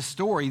is the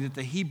story that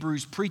the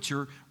Hebrews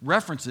preacher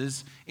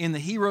references in the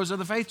Heroes of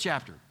the Faith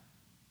chapter.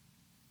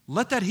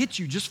 Let that hit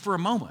you just for a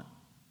moment.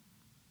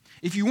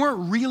 If you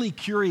weren't really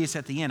curious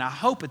at the end, I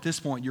hope at this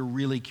point you're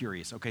really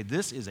curious. Okay,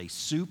 this is a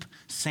soup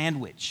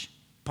sandwich,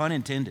 pun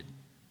intended.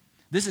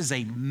 This is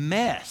a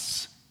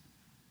mess.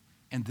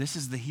 And this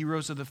is the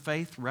Heroes of the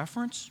Faith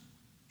reference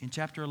in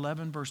chapter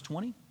 11, verse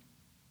 20.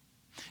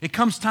 It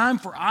comes time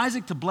for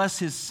Isaac to bless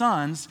his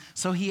sons,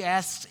 so he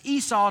asks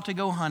Esau to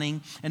go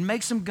hunting and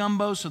make some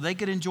gumbo so they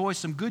could enjoy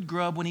some good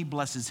grub when he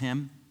blesses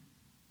him.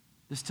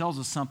 This tells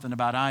us something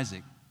about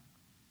Isaac.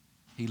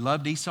 He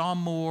loved Esau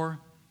more,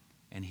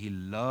 and he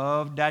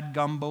loved that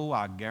gumbo,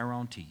 I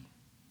guarantee.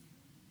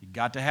 He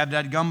got to have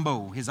that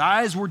gumbo. His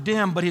eyes were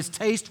dim, but his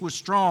taste was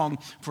strong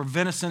for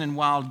venison and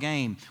wild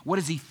game. What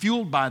is he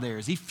fueled by there?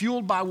 Is he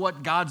fueled by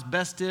what God's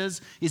best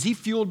is? Is he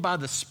fueled by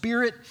the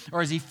Spirit,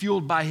 or is he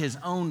fueled by his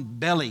own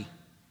belly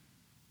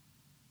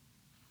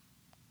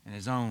and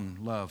his own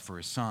love for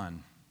his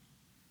son?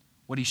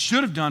 What he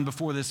should have done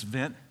before this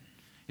event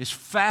is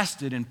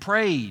fasted and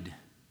prayed.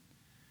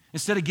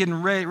 Instead of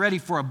getting ready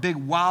for a big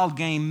wild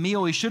game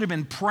meal, he should have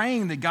been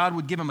praying that God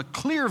would give him a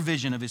clear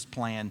vision of his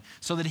plan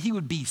so that he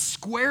would be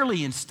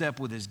squarely in step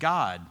with his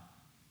God.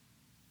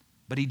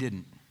 But he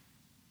didn't.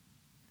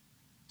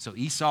 So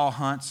Esau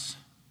hunts.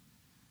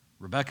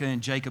 Rebekah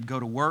and Jacob go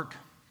to work.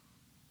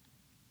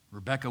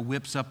 Rebekah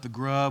whips up the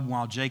grub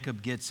while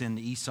Jacob gets in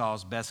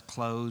Esau's best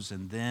clothes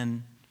and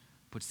then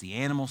puts the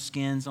animal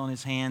skins on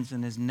his hands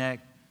and his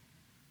neck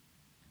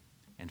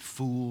and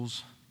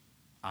fools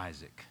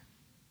Isaac.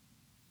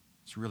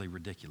 It's really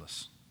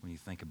ridiculous when you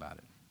think about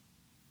it.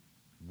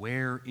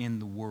 Where in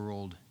the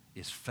world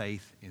is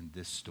faith in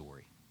this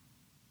story?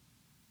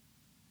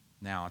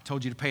 Now, I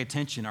told you to pay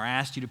attention, or I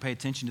asked you to pay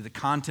attention to the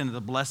content of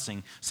the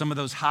blessing, some of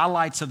those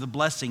highlights of the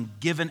blessing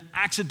given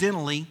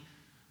accidentally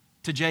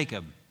to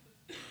Jacob.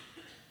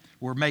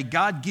 Where may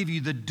God give you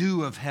the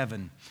dew of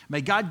heaven.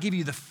 May God give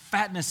you the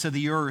fatness of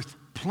the earth,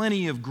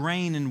 plenty of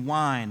grain and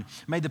wine.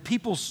 May the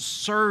people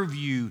serve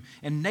you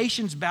and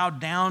nations bow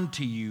down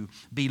to you.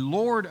 Be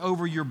Lord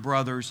over your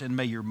brothers, and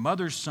may your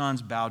mother's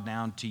sons bow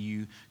down to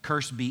you.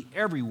 Cursed be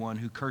everyone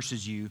who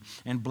curses you,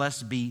 and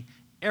blessed be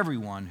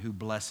everyone who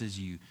blesses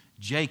you.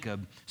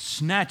 Jacob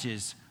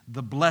snatches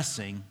the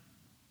blessing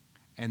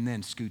and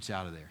then scoots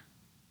out of there.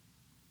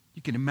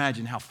 You can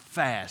imagine how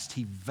fast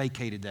he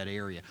vacated that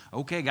area.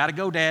 Okay, got to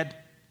go, Dad.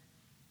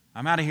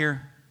 I'm out of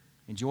here.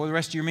 Enjoy the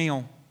rest of your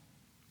meal.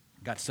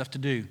 Got stuff to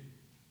do.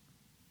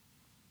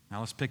 Now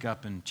let's pick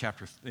up in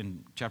chapter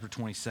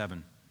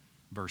 27,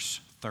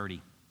 verse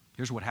 30.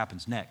 Here's what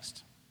happens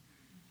next.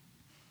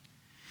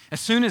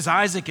 As soon as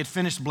Isaac had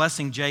finished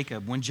blessing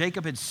Jacob, when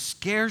Jacob had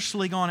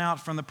scarcely gone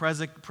out from the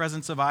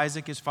presence of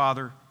Isaac his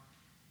father,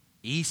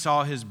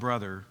 Esau his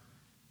brother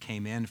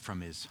came in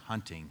from his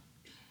hunting.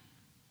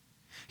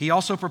 He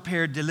also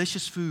prepared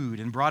delicious food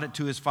and brought it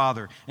to his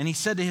father. And he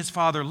said to his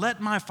father,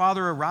 "Let my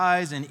father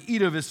arise and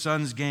eat of his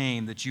son's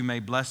game, that you may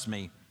bless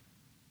me."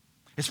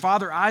 His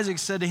father Isaac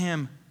said to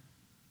him,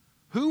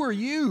 "Who are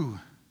you?"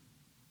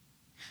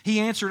 He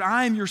answered,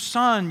 "I am your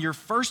son, your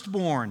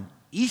firstborn,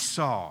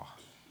 Esau."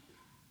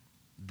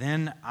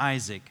 Then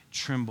Isaac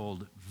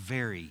trembled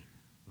very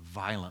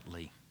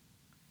violently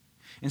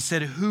and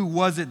said, "Who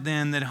was it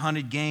then that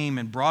hunted game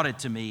and brought it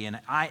to me? And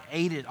I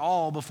ate it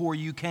all before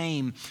you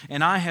came,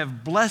 and I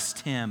have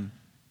blessed him.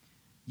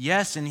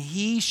 Yes, and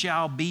he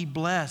shall be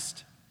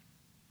blessed."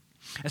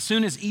 As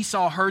soon as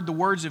Esau heard the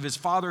words of his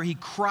father, he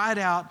cried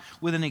out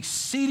with an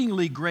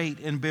exceedingly great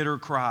and bitter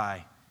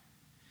cry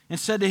and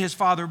said to his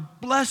father,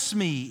 "Bless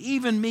me,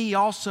 even me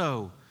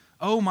also,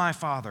 O my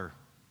father."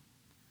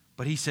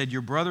 But he said,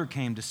 "Your brother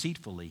came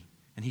deceitfully,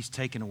 and he's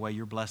taken away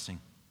your blessing."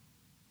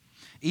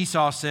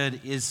 Esau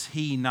said, "Is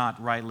he not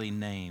rightly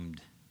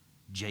named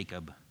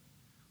Jacob?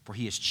 For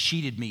he has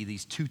cheated me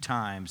these 2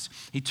 times.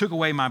 He took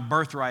away my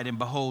birthright, and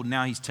behold,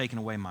 now he's taken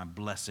away my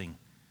blessing."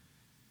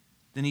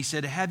 Then he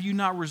said, "Have you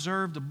not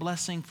reserved a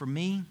blessing for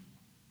me?"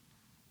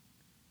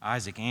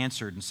 Isaac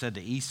answered and said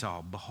to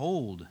Esau,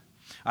 "Behold,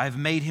 I have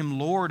made him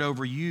lord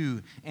over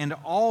you, and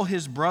all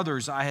his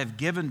brothers I have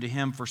given to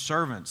him for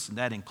servants, and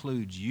that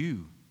includes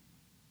you,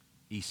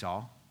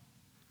 Esau.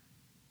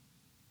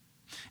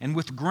 And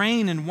with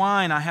grain and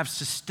wine I have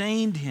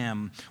sustained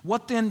him.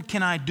 What then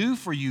can I do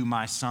for you,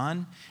 my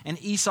son?" And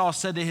Esau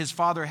said to his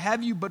father,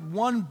 "Have you but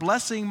one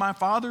blessing, my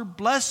father?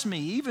 Bless me,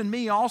 even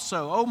me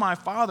also, O my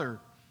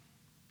father."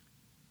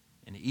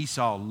 And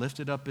Esau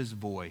lifted up his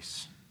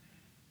voice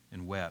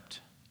and wept.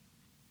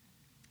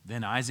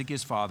 Then Isaac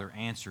his father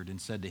answered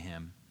and said to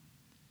him,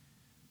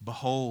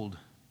 "Behold,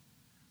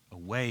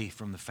 away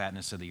from the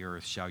fatness of the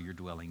earth shall your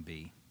dwelling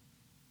be,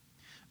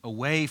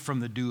 away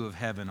from the dew of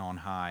heaven on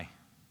high.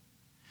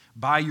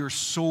 By your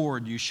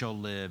sword you shall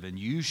live, and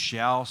you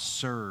shall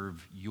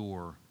serve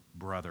your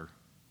brother.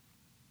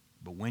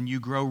 But when you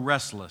grow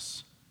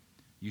restless,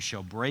 you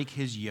shall break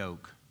his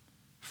yoke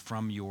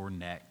from your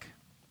neck."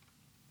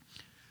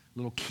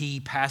 Little key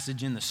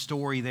passage in the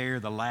story there,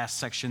 the last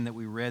section that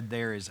we read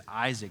there, is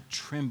Isaac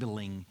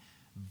trembling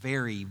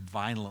very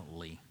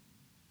violently.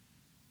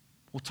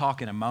 We'll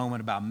talk in a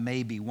moment about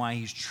maybe why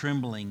he's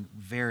trembling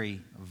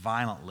very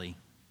violently.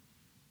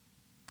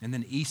 And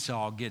then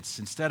Esau gets,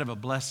 instead of a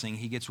blessing,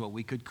 he gets what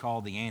we could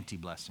call the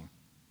anti-blessing.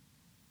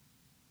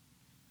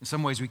 In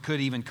some ways, we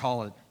could even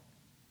call it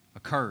a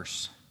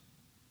curse.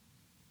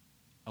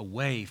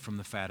 Away from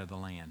the fat of the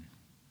land.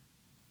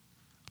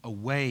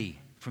 Away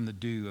from the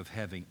dew of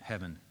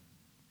heaven.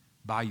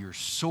 By your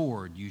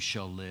sword you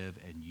shall live,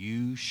 and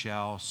you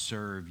shall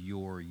serve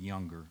your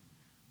younger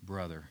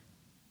brother.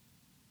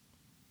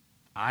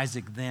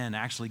 Isaac then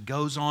actually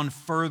goes on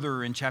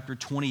further in chapter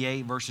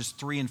 28, verses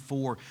 3 and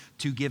 4,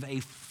 to give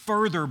a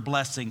further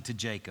blessing to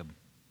Jacob.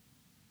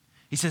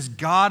 He says,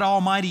 "God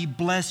Almighty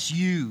bless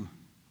you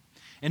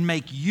and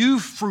make you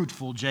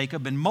fruitful,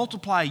 Jacob, and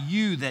multiply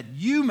you, that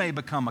you may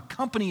become a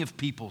company of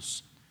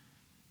peoples.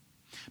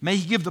 May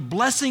he give the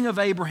blessing of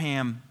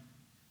Abraham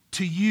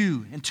to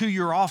you and to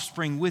your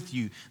offspring with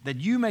you, that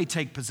you may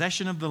take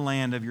possession of the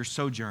land of your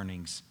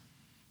sojournings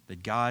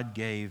that God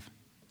gave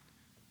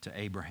to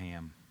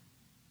Abraham.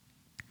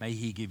 May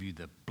he give you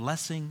the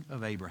blessing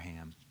of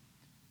Abraham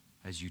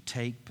as you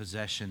take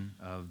possession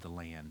of the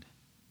land."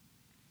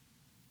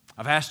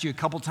 I've asked you a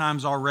couple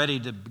times already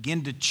to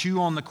begin to chew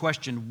on the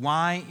question,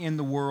 why in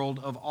the world,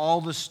 of all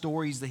the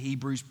stories the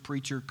Hebrews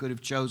preacher could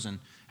have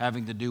chosen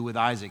having to do with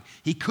Isaac?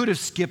 He could have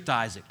skipped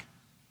Isaac.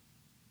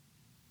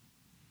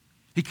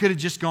 He could have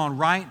just gone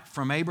right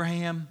from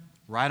Abraham,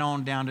 right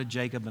on down to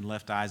Jacob, and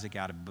left Isaac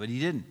out of it, but he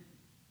didn't.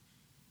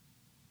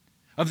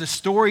 Of the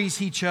stories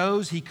he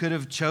chose, he could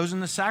have chosen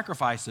the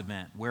sacrifice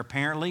event, where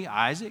apparently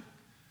Isaac,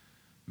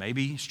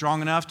 maybe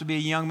strong enough to be a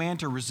young man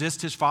to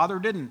resist his father,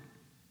 didn't.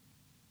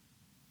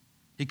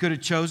 He could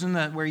have chosen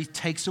that where he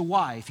takes a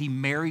wife, he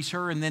marries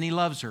her, and then he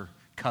loves her.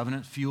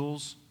 Covenant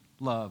fuels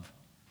love.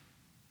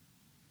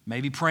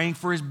 Maybe praying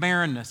for his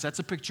barrenness. That's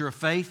a picture of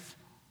faith.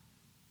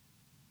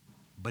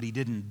 But he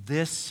didn't.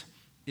 This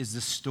is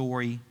the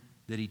story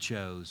that he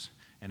chose.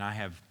 And I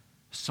have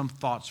some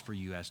thoughts for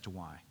you as to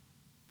why.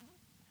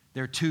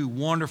 There are 2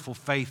 wonderful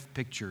faith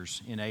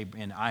pictures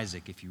in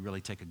Isaac, if you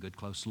really take a good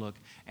close look.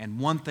 And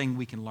one thing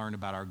we can learn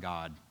about our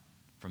God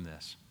from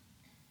this.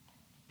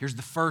 Here's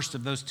the first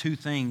of those 2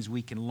 things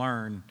we can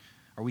learn,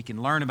 or we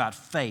can learn about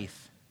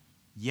faith,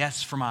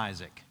 yes, from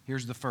Isaac.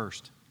 Here's the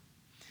first.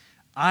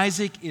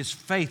 Isaac is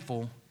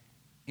faithful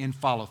in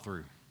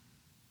follow-through.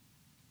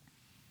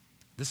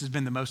 This has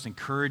been the most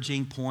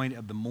encouraging point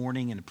of the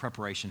morning and the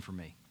preparation for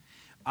me.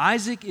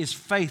 Isaac is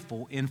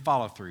faithful in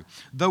follow-through.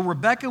 Though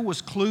Rebekah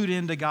was clued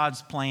into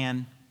God's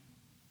plan,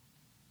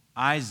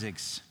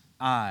 Isaac's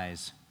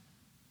eyes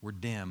were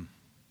dim.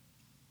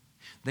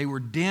 They were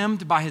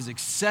dimmed by his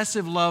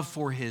excessive love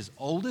for his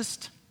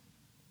oldest,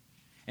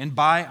 and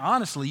by,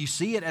 honestly, you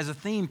see it as a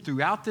theme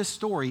throughout this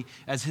story,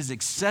 as his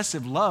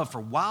excessive love for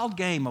wild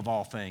game of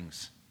all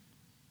things.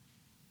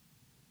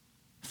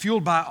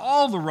 Fueled by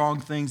all the wrong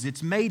things,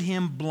 it's made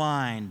him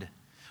blind.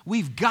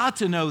 We've got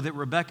to know that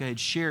Rebekah had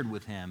shared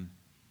with him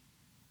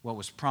what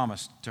was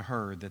promised to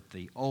her, that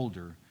the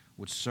older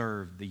would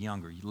serve the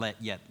younger.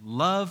 Yet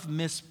love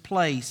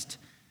misplaced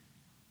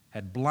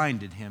had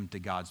blinded him to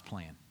God's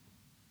plan.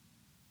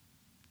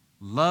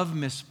 Love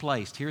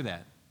misplaced, hear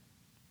that,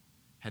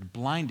 had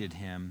blinded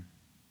him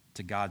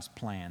to God's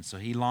plan. So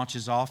he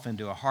launches off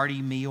into a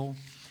hearty meal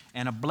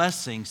and a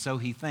blessing, so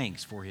he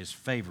thinks, for his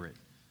favorite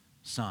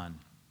son.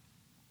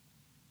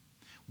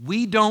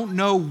 We don't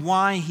know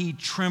why he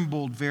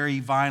trembled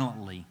very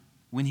violently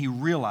when he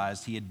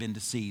realized he had been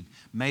deceived.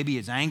 Maybe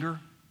it's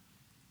anger.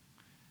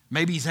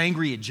 Maybe he's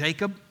angry at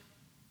Jacob.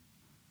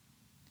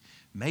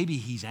 Maybe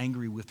he's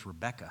angry with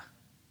Rebekah,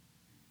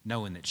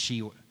 knowing that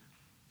she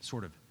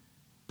sort of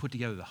put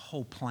together the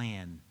whole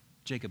plan.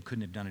 Jacob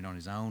couldn't have done it on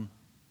his own.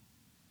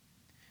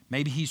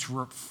 Maybe he's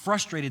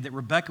frustrated that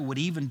Rebekah would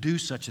even do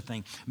such a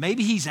thing.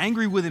 Maybe he's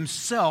angry with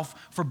himself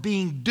for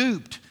being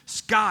duped.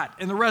 Scott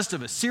and the rest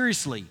of us,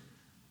 seriously.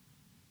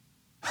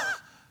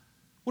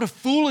 What a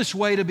foolish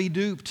way to be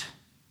duped.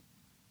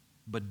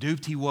 But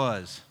duped he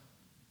was.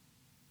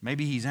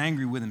 Maybe he's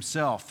angry with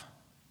himself.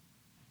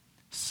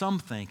 Some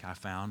think, I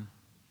found,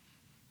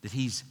 that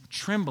he's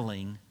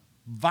trembling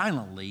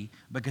violently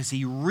because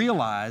he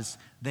realized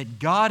that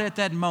God at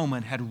that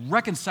moment had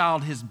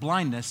reconciled his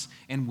blindness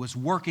and was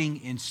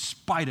working in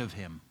spite of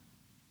him.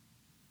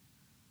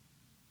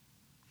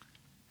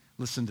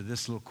 Listen to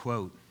this little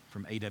quote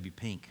from A.W.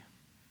 Pink.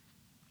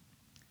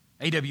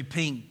 A.W.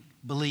 Pink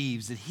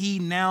believes that he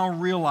now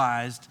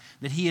realized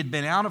that he had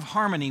been out of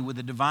harmony with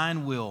the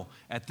divine will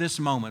at this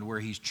moment where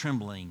he's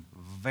trembling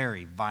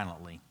very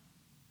violently,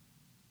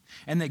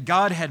 and that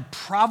God had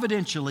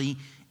providentially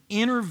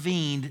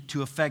intervened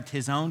to effect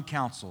his own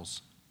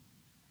counsels.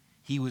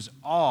 He was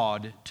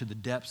awed to the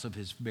depths of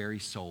his very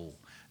soul.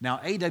 Now,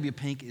 A.W.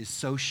 Pink is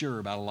so sure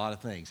about a lot of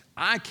things.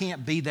 I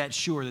can't be that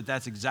sure that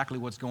that's exactly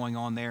what's going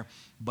on there,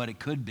 but it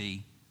could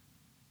be.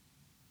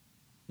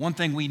 One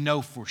thing we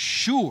know for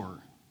sure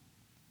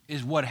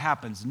is what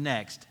happens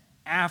next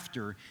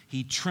after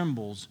he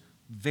trembles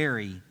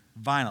very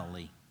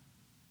violently.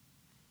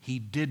 He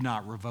did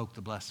not revoke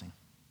the blessing.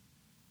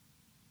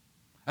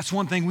 That's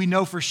one thing we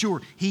know for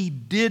sure. He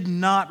did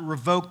not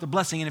revoke the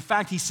blessing. And in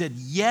fact, he said,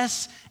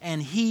 yes,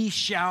 and he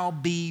shall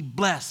be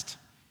blessed.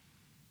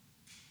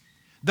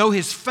 Though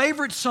his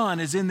favorite son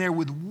is in there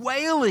with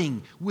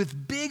wailing,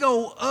 with big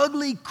old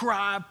ugly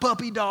cry,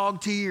 puppy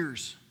dog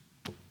tears,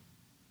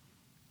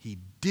 he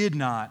did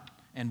not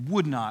and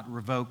would not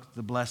revoke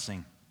the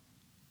blessing.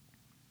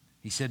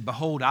 He said,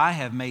 behold, I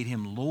have made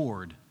him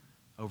Lord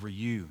over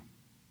you,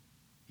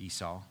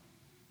 Esau.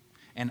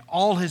 And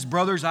all his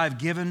brothers I've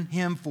given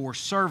him for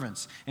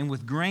servants, and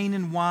with grain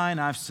and wine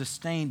I've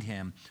sustained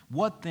him.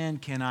 What then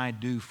can I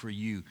do for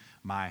you,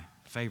 my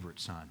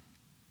favorite son?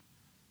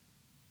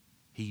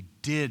 He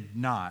did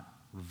not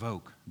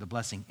revoke the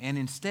blessing, and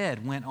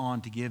instead went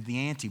on to give the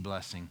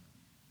anti-blessing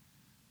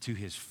to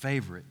his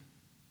favorite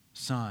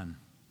son.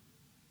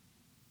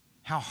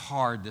 How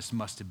hard this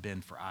must have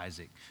been for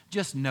Isaac.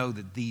 Just know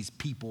that these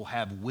people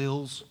have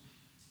wills.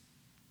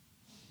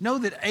 Know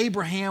that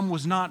Abraham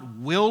was not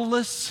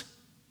willless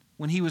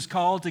when he was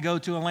called to go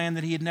to a land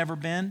that he had never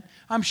been.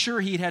 I'm sure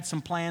he'd had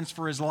some plans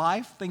for his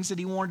life, things that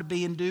he wanted to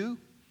be and do.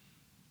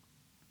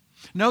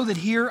 Know that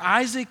here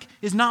Isaac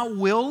is not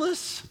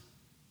willless.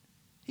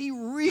 He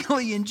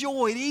really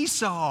enjoyed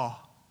Esau.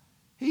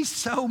 He's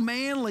so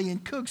manly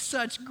and cooks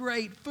such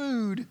great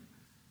food.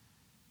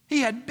 He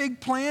had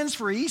big plans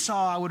for Esau,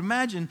 I would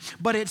imagine.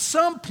 But at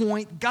some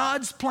point,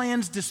 God's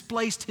plans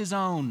displaced his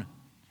own.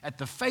 At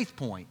the faith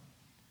point,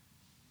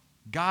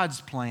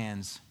 God's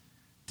plans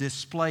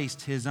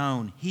displaced his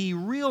own. He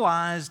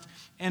realized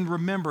and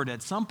remembered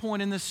at some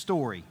point in this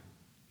story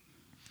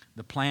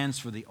the plans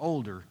for the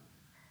older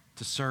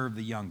to serve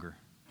the younger.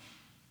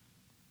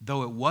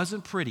 Though it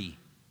wasn't pretty,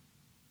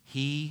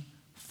 he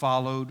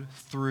followed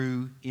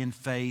through in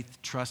faith,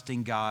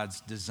 trusting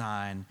God's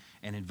design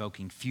and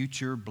invoking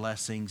future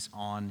blessings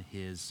on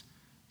his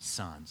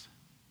sons.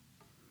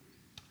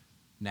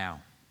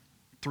 Now,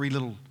 three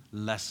little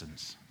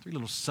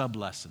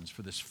sub-lessons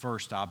for this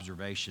first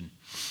observation.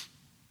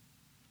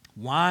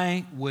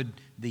 Why would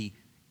the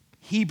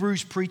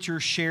Hebrews preacher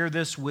share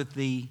this with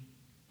the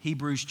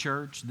Hebrews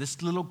church,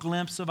 this little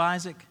glimpse of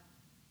Isaac?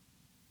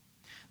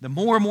 The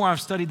more and more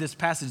I've studied this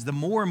passage, the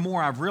more and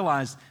more I've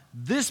realized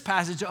this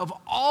passage of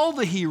all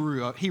the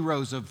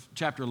heroes of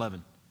chapter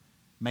 11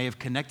 may have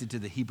connected to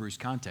the Hebrews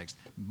context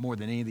more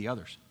than any of the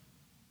others.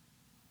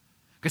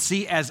 Because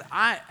see, as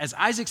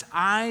Isaac's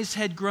eyes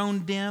had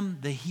grown dim,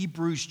 the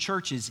Hebrews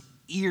church's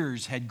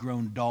ears had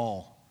grown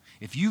dull.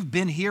 If you've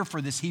been here for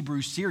this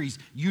Hebrews series,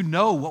 you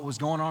know what was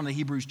going on in the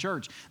Hebrews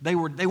church. They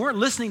weren't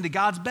listening to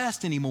God's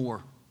best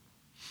anymore.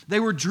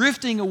 They were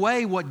drifting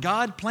away what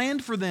God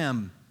planned for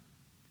them.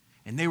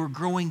 And they were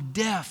growing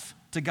deaf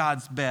to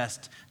God's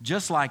best,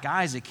 just like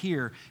Isaac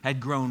here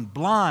had grown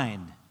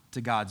blind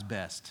to God's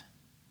best.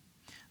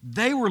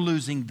 They were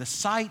losing the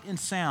sight and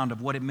sound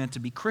of what it meant to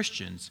be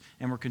Christians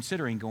and were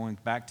considering going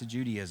back to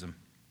Judaism.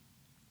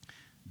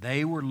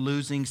 They were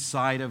losing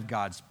sight of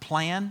God's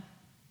plan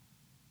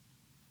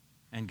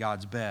and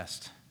God's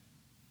best.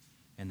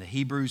 And the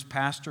Hebrews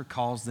pastor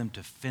calls them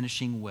to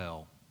finishing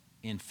well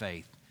in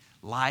faith,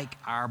 like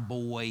our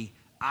boy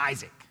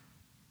Isaac.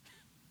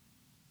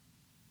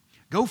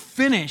 Go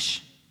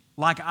finish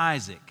like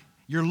Isaac.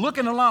 You're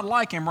looking a lot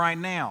like him right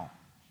now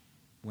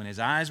when his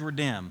eyes were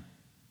dim,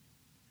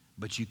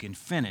 but you can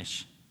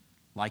finish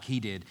like he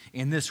did.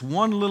 In this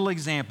one little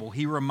example,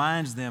 he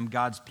reminds them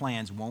God's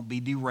plans won't be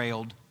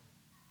derailed,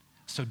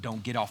 so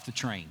don't get off the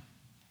train.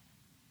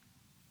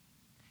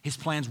 His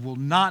plans will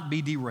not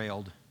be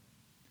derailed,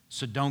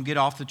 so don't get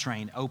off the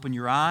train. Open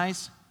your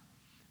eyes,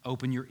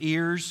 open your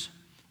ears,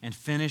 and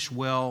finish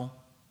well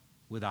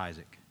with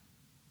Isaac.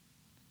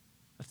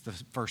 That's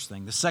the first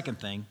thing. The second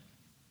thing,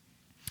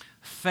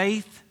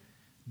 faith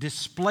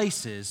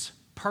displaces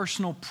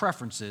personal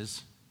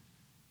preferences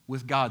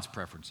with God's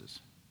preferences.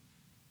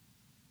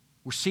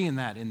 We're seeing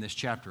that in this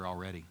chapter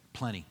already,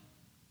 plenty.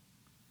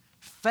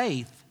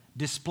 Faith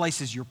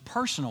displaces your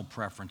personal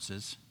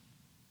preferences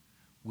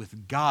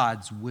with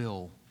God's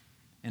will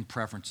and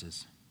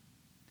preferences.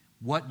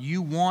 What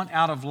you want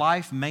out of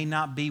life may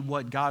not be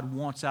what God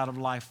wants out of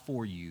life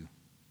for you.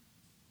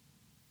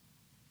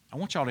 I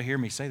want y'all to hear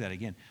me say that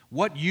again.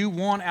 What you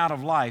want out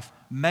of life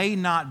may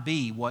not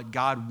be what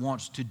God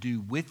wants to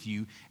do with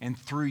you and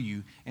through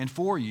you and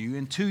for you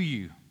and to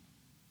you.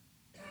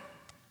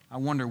 I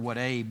wonder what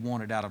Abe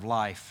wanted out of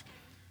life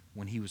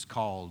when he was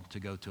called to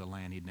go to a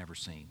land he'd never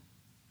seen.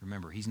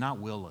 Remember, he's not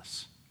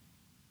willless.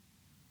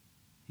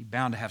 He's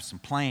bound to have some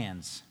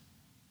plans.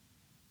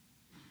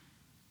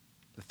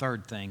 The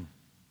third thing,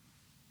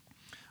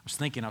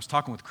 I was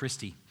talking with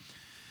Christy.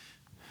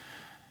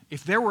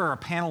 If there were a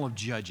panel of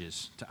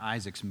judges to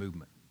Isaac's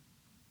movement,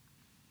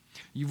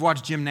 you've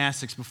watched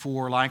gymnastics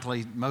before,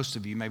 likely most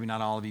of you, maybe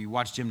not all of you,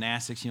 watched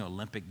gymnastics,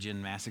 Olympic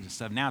gymnastics and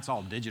stuff. Now it's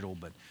all digital,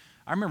 but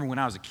I remember when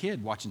I was a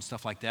kid watching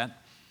stuff like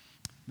that,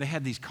 they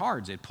had these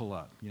cards they'd pull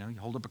up. You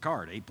hold up a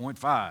card,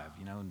 8.5,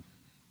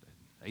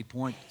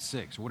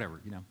 8.6, or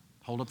whatever,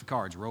 Hold up the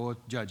cards, row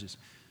of judges.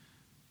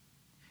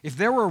 If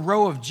there were a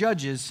row of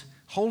judges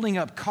holding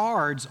up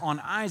cards on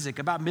Isaac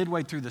about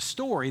midway through the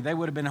story, they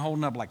would have been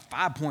holding up like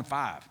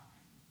 5.5.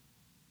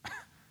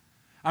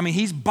 I mean,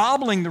 he's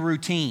bobbling the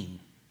routine.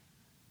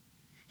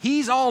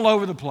 He's all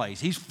over the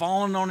place. He's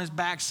fallen on his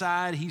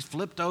backside. He's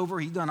flipped over.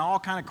 He's done all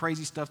kind of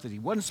crazy stuff that he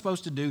wasn't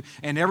supposed to do.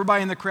 And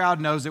everybody in the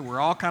crowd knows that we're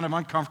all kind of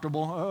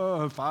uncomfortable.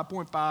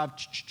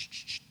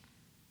 5.5.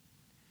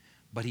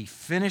 But he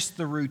finished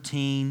the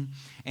routine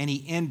and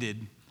he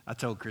ended. I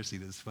told Chrissy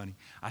this is funny.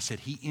 I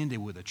said he ended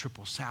with a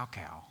triple sow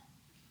cow.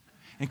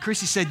 And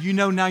Chrissy said,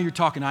 now you're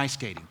talking ice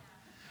skating.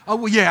 Oh,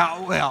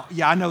 well,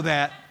 yeah, I know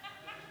that.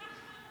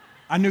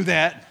 I knew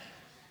that.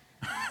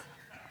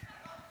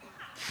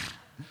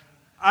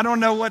 I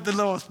don't know what the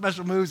little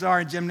special moves are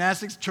in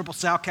gymnastics. Triple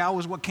sow cow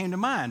was what came to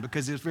mind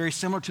because it's very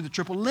similar to the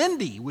triple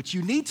Lindy, which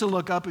you need to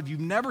look up if you've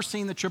never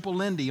seen the triple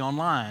Lindy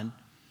online.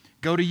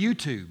 Go to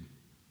YouTube.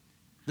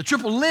 The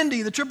triple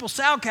Lindy, the triple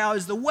sow cow,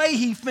 is the way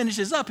he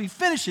finishes up. He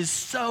finishes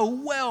so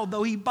well,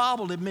 though he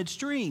bobbled at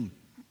midstream.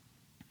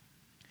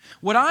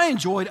 What I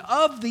enjoyed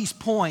of these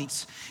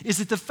points is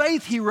that the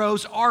faith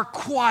heroes are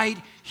quite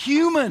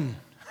human.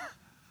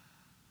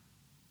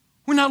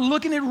 We're not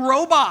looking at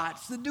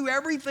robots that do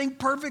everything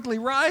perfectly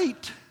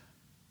right.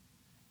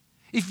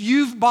 If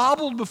you've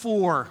bobbled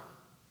before,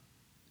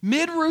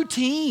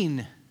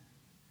 mid-routine,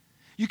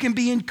 you can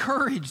be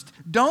encouraged.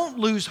 Don't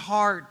lose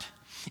heart.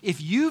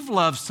 If you've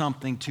loved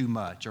something too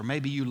much, or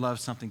maybe you love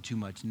something too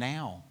much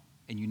now,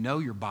 and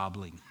you're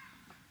bobbling,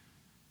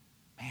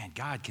 man,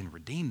 God can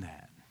redeem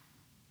that.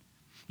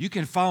 You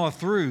can follow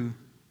through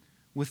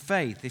with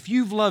faith. If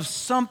you've loved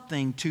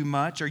something too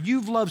much, or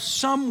you've loved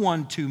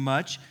someone too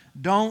much,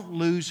 don't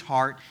lose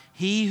heart.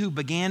 He who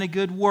began a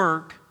good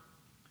work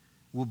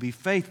will be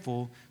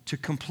faithful to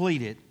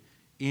complete it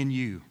in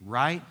you.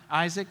 Right,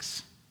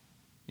 Isaacs?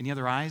 Any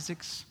other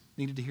Isaacs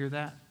needed to hear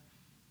that?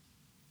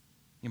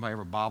 Anybody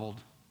ever bobbled?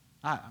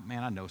 I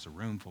know it's a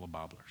room full of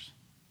bobblers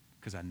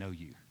because I know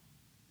you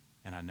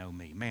and I know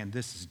me. Man,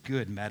 this is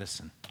good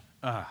medicine.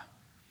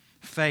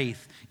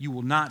 Faith you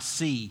will not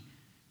see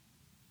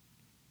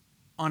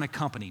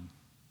unaccompanied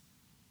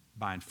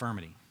by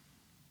infirmity.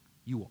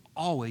 You will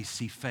always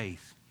see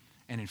faith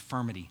and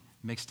infirmity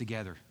mixed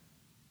together.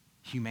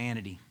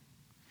 Humanity.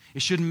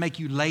 It shouldn't make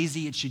you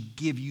lazy. It should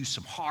give you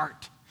some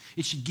heart.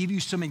 It should give you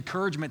some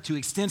encouragement to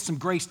extend some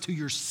grace to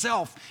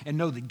yourself and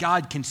know that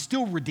God can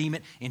still redeem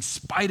it in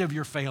spite of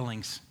your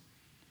failings.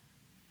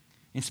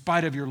 in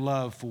spite of your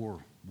love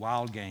for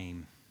wild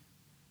game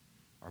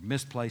or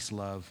misplaced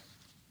love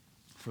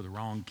for the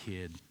wrong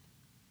kid.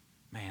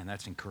 Man,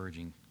 that's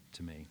encouraging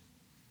to me.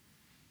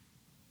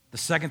 The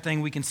second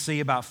thing we can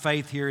see about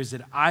faith here is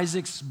that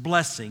Isaac's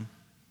blessing,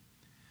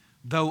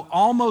 though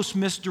almost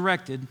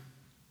misdirected,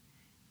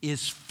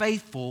 is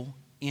faithful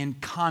in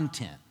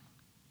content.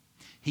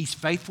 He's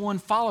faithful in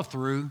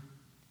follow-through,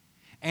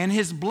 and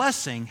his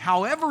blessing,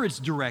 however it's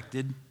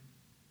directed,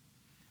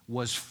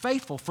 was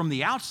faithful from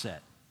the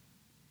outset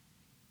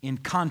in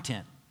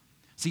content.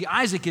 See,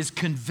 Isaac is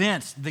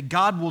convinced that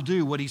God will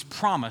do what he's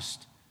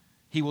promised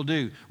he will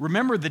do.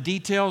 Remember the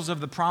details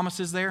of the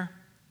promises there?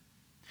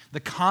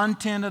 The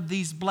content of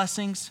these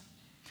blessings?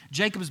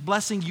 Jacob's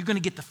blessing, you're going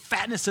to get the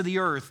fatness of the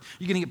earth.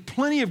 You're going to get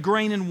plenty of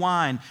grain and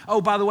wine. Oh,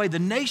 by the way, the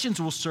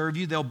nations will serve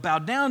you. They'll bow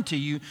down to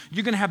you.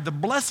 You're going to have the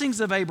blessings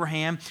of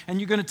Abraham, and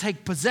you're going to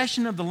take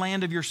possession of the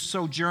land of your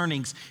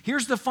sojournings.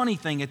 Here's the funny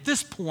thing. At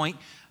this point,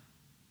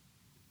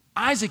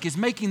 Isaac is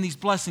making these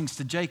blessings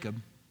to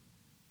Jacob,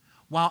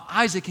 while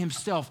Isaac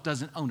himself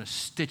doesn't own a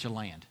stitch of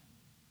land.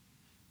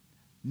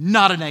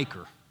 Not an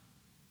acre.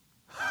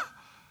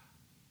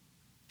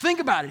 Think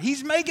about it.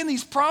 He's making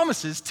these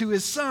promises to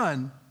his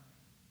son.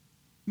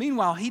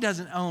 Meanwhile, he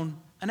doesn't own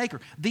an acre.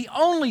 The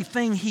only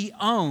thing he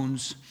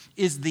owns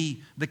is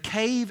the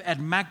cave at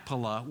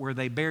Machpelah where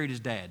they buried his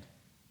dad.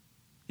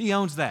 He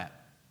owns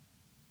that.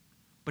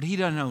 But he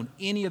doesn't own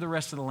any of the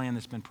rest of the land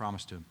that's been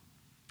promised to him.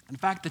 In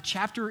fact, the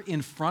chapter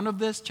in front of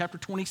this, chapter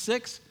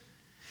 26,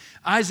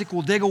 Isaac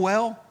will dig a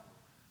well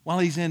while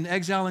he's in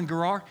exile in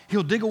Gerar.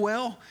 He'll dig a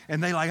well,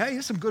 and they're like, hey,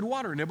 it's some good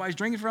water, and everybody's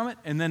drinking from it.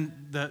 And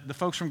then the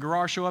folks from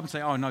Gerar show up and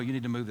say, oh, no, you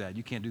need to move that.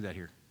 You can't do that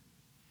here.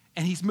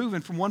 And he's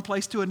moving from one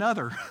place to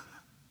another.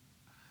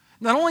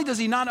 Not only does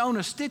he not own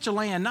a stitch of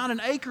land, not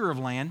an acre of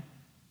land,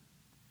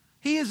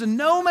 he is a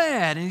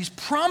nomad, and he's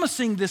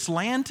promising this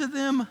land to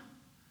them.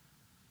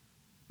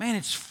 Man,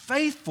 it's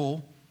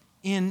faithful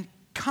in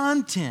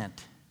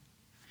content.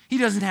 He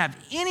doesn't have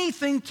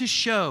anything to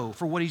show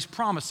for what he's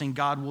promising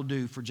God will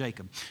do for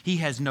Jacob. He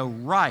has no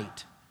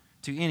right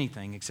to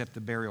anything except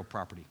the burial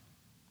property.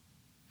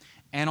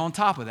 And on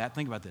top of that,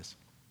 think about this.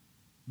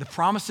 The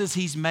promises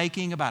he's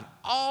making about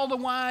all the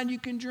wine you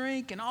can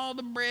drink and all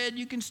the bread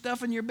you can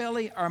stuff in your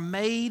belly are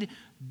made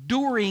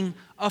during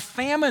a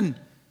famine.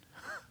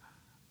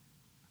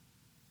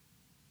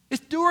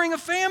 It's during a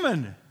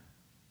famine.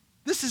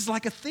 This is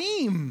like a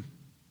theme.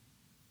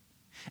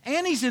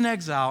 And he's in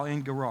exile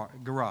in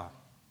Gerar.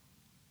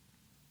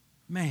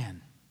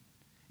 Man.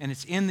 And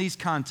it's in these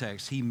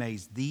contexts he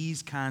makes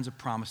these kinds of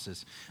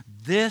promises.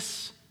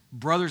 This,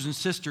 brothers and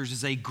sisters,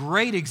 is a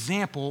great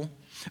example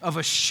of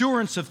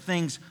assurance of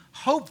things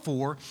hoped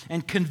for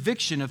and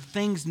conviction of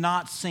things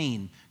not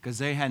seen, because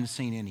they hadn't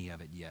seen any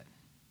of it yet.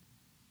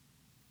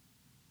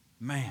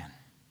 Man,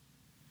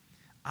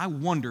 I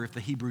wonder if the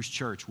Hebrews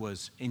church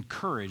was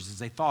encouraged as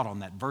they thought on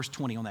that verse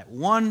 20, on that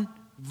one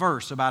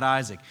verse about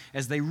Isaac,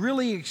 as they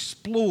really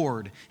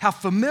explored how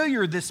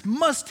familiar this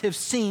must have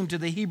seemed to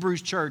the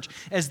Hebrews church,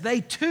 as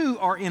they too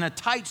are in a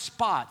tight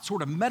spot,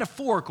 sort of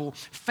metaphorical,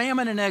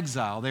 famine and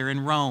exile there in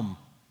Rome,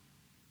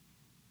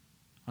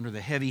 under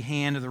the heavy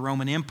hand of the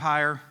Roman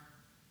Empire,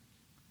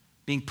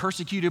 being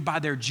persecuted by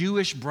their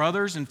Jewish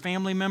brothers and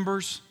family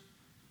members.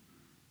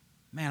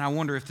 Man, I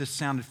wonder if this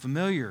sounded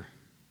familiar.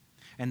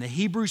 And the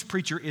Hebrews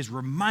preacher is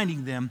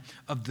reminding them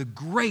of the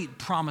great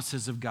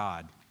promises of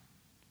God.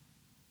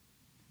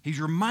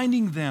 He's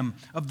reminding them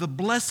of the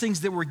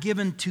blessings that were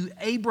given to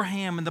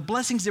Abraham and the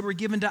blessings that were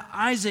given to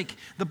Isaac,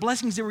 the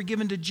blessings that were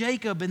given to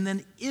Jacob, and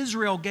then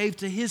Israel gave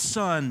to his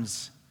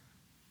sons.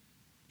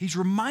 He's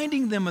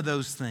reminding them of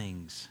those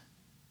things.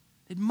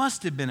 It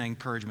must have been an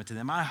encouragement to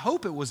them. I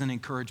hope it was an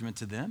encouragement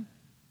to them.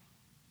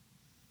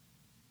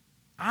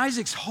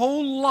 Isaac's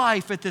whole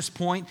life at this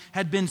point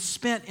had been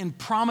spent in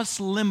promise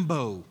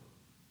limbo.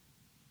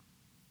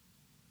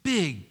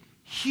 Big,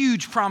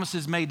 huge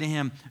promises made to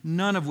him,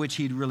 none of which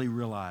he'd really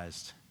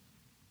realized.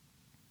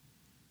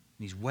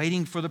 He's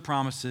waiting for the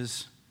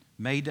promises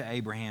made to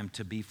Abraham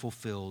to be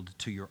fulfilled.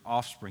 To your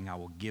offspring I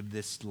will give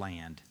this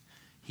land.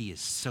 He is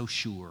so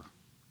sure.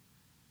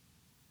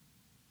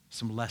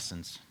 Some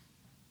lessons.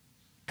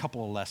 A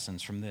couple of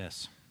lessons from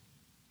this.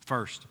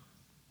 First,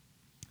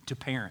 to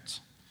parents.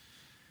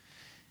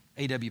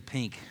 A.W.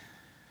 Pink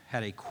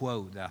had a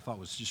quote that I thought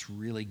was just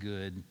really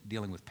good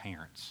dealing with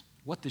parents.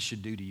 What this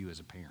should do to you as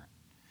a parent,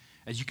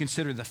 as you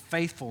consider the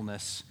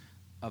faithfulness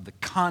of the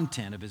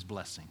content of his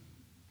blessing.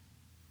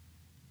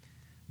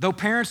 Though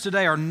parents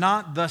today are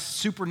not thus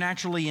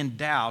supernaturally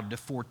endowed to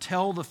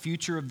foretell the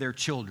future of their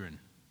children,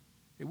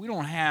 we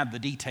don't have the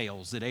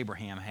details that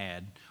Abraham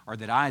had or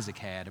that Isaac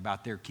had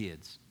about their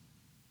kids.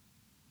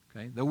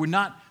 Okay? Though we're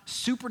not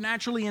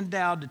supernaturally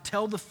endowed to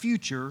tell the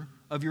future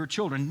of your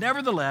children,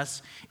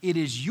 nevertheless, it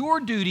is your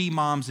duty,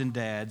 moms and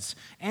dads,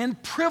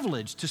 and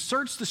privilege to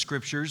search the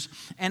Scriptures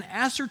and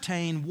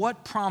ascertain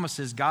what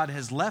promises God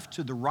has left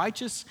to the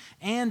righteous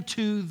and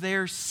to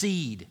their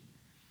seed,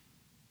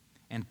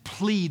 and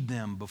plead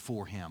them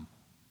before Him.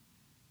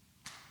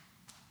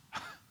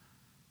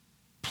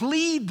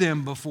 plead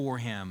them before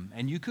him.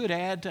 And you could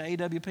add to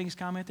A.W. Pink's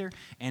comment there,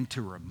 and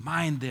to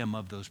remind them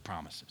of those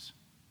promises.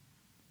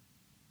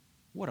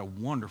 What a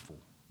wonderful,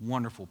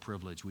 wonderful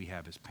privilege we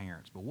have as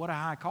parents. But what a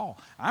high call.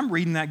 I'm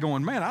reading that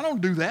going, man, I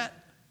don't do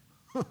that.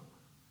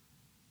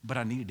 But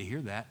I needed to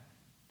hear that.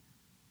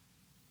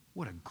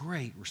 What a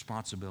great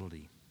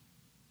responsibility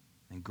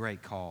and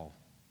great call.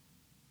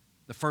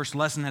 The first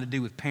lesson had to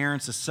do with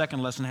parents. The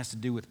second lesson has to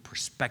do with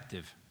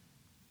perspective.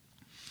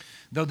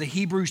 Though the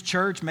Hebrews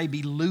church may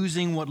be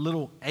losing what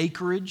little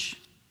acreage,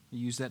 I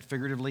use that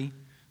figuratively,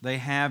 they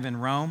have in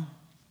Rome,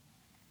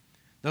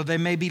 though they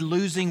may be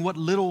losing what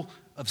little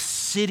of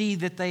city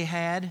that they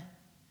had,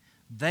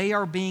 they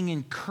are being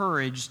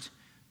encouraged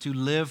to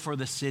live for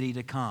the city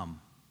to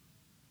come,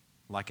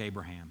 like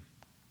Abraham.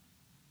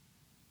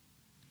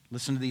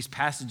 Listen to these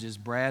passages.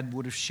 Brad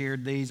would have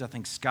shared these. I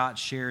think Scott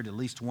shared at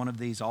least one of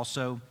these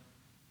also.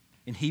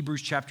 In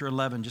Hebrews chapter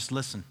 11, just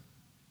listen.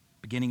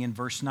 Beginning in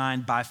verse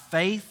 9, by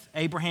faith,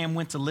 Abraham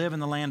went to live in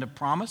the land of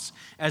promise,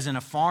 as in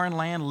a foreign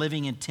land,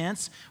 living in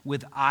tents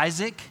with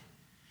Isaac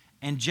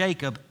and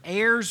Jacob,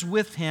 heirs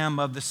with him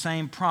of the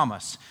same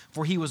promise.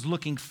 For he was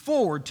looking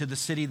forward to the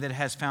city that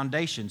has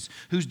foundations,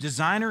 whose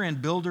designer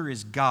and builder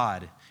is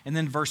God. And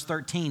then verse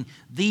 13,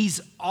 these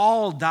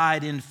all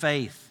died in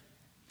faith,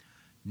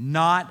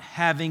 not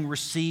having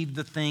received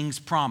the things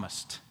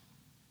promised,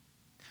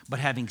 but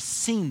having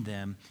seen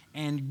them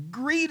and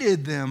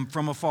greeted them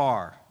from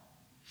afar,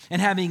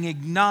 and having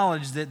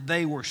acknowledged that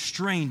they were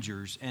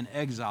strangers and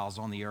exiles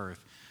on the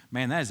earth.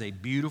 Man, that is a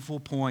beautiful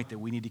point that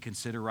we need to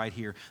consider right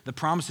here. The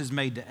promises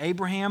made to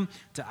Abraham,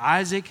 to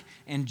Isaac,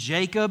 and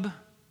Jacob,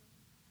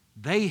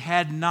 they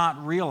had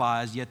not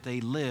realized, yet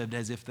they lived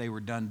as if they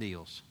were done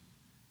deals.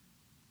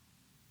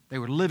 They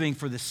were living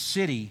for the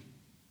city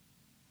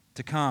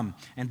to come.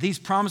 And these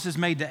promises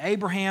made to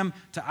Abraham,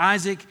 to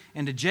Isaac,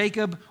 and to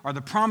Jacob are the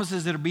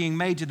promises that are being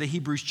made to the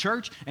Hebrews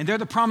church, and they're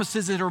the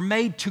promises that are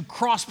made to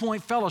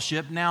Crosspoint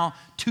Fellowship now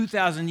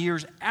 2,000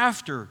 years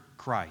after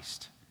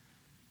Christ.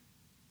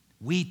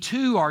 We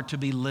too are to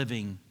be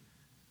living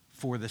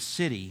for the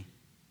city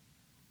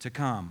to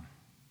come.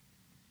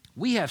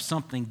 We have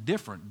something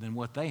different than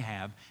what they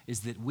have,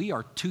 is that we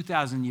are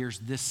 2,000 years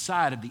this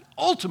side of the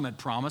ultimate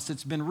promise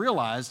that's been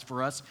realized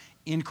for us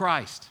in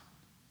Christ.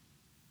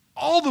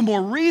 All the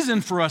more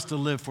reason for us to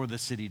live for the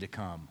city to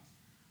come.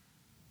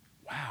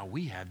 Wow,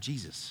 we have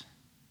Jesus.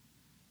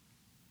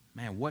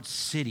 Man, what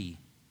city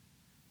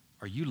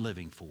are you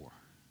living for?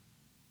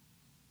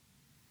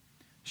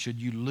 Should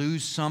you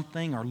lose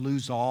something or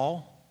lose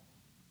all?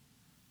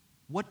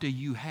 What do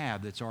you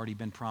have that's already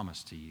been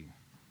promised to you?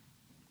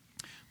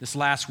 This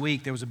last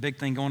week, there was a big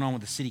thing going on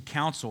with the city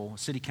council, a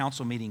city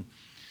council meeting.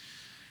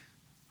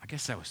 I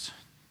guess that was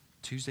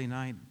Tuesday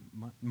night,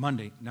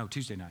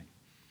 Tuesday night.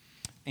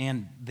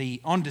 And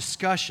on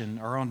discussion,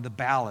 or on the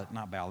ballot,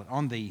 not ballot,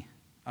 on the,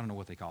 I don't know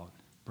what they call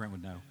it. Brent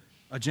would know.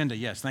 Agenda,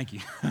 yes, thank you.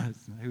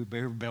 Who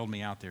bailed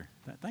me out there.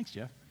 Thanks,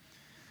 Jeff.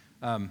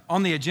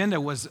 On the agenda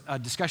was a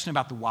discussion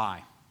about the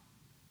why.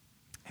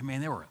 And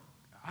man, there were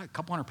a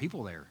couple hundred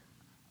people there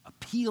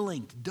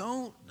appealing,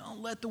 don't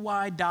let the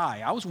why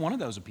die. I was one of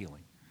those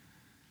appealing.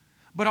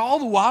 But all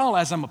the while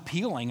as I'm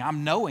appealing,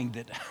 I'm knowing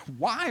that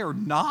why or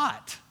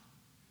not,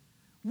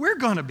 we're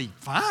going to be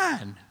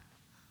fine.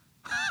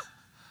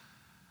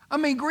 I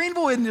mean,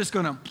 Greenville isn't just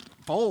going to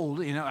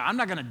fold. I'm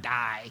not going to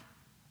die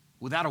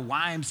without a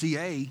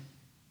YMCA. I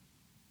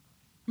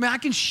mean, I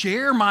can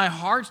share my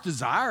heart's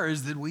desire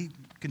is that we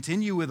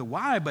continue with a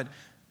Y, but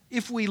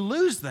if we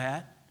lose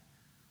that,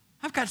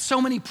 I've got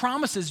so many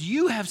promises.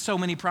 You have so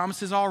many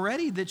promises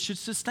already that should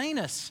sustain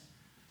us.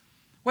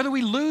 Whether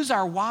we lose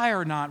our why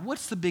or not,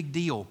 what's the big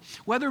deal?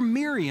 Whether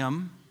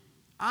Miriam,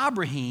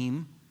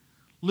 Abraham,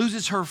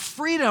 loses her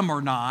freedom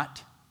or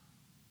not,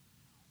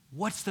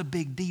 what's the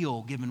big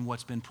deal given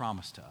what's been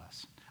promised to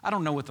us? I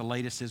don't know what the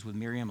latest is with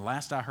Miriam.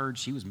 Last I heard,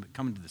 she was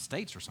coming to the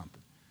States or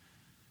something.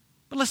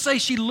 But let's say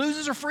she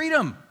loses her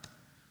freedom.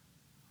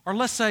 Or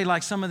let's say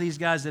like some of these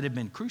guys that have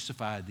been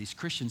crucified, these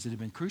Christians that have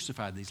been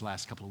crucified these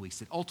last couple of weeks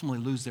that ultimately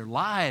lose their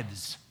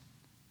lives.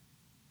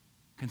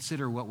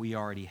 Consider what we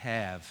already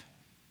have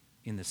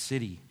in the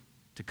city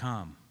to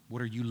come.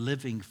 What are you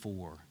living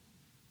for?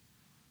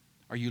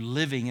 Are you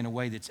living in a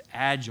way that's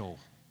agile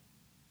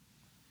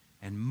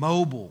and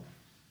mobile?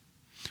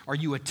 Are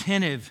you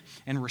attentive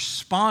and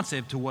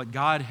responsive to what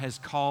God has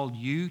called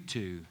you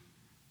to?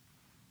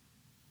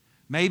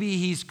 Maybe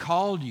He's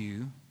called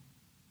you,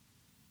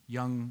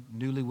 young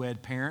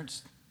newlywed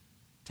parents,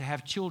 to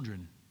have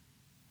children.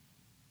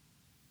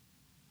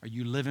 Are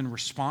you living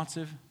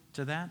responsive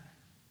to that?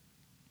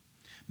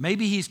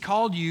 Maybe He's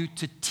called you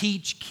to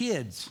teach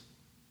kids.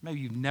 Maybe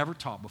you've never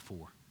taught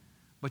before,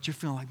 but you're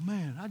feeling like,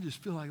 man, I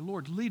just feel like the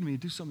Lord's leading me to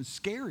do something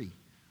scary.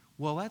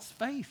 Well, that's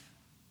faith.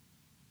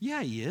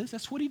 Yeah, He is.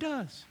 That's what He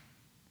does.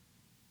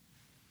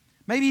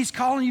 Maybe He's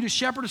calling you to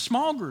shepherd a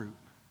small group.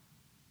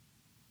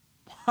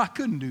 I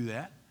couldn't do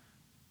that.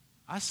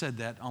 I said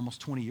that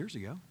almost 20 years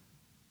ago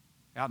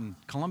out in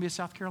Columbia,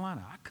 South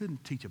Carolina. I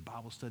couldn't teach a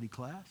Bible study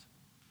class.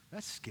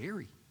 That's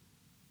scary.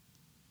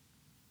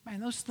 Man,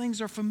 those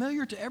things are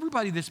familiar to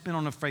everybody that's been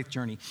on a faith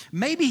journey.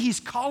 Maybe he's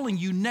calling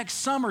you next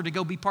summer to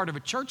go be part of a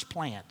church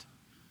plant.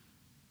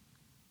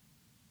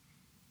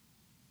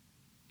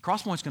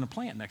 Crosspoint's going to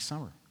plant next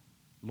summer,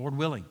 Lord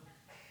willing.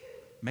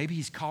 Maybe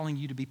he's calling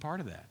you to be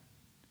part of that.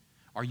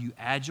 Are you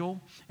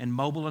agile and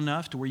mobile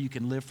enough to where you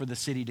can live for the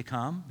city to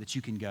come, that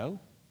you can go?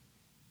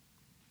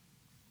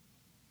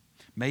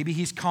 Maybe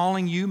he's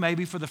calling you,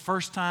 maybe for the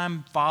first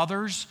time,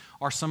 fathers,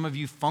 or some of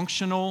you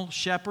functional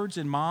shepherds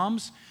and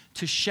moms,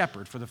 to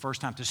shepherd for the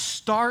first time, to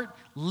start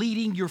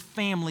leading your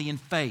family in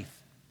faith.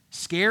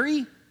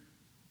 Scary?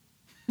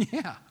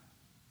 Yeah.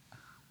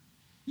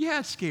 Yeah,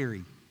 it's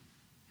scary.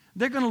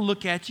 They're going to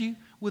look at you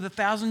with a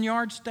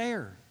 1,000-yard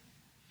stare.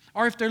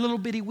 Or if they're little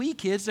bitty wee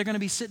kids, they're going to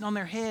be sitting on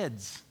their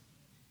heads.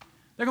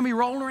 They're going to be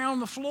rolling around on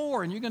the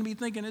floor, and you're going to be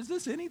thinking, is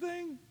this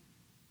anything?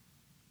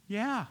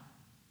 Yeah.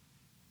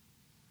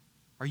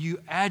 Are you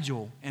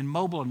agile and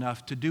mobile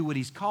enough to do what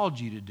he's called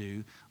you to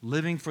do,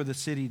 living for the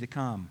city to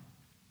come?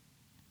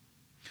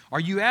 Are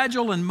you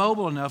agile and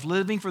mobile enough,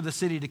 living for the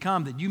city to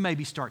come, that you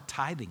maybe start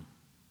tithing?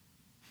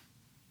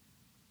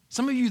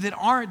 Some of you that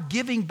aren't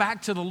giving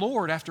back to the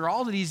Lord after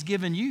all that he's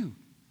given you,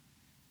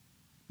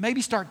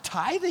 maybe start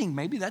tithing.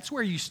 Maybe that's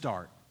where you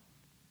start.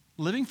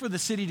 Living for the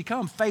city to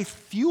come. Faith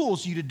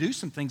fuels you to do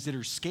some things that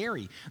are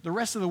scary. The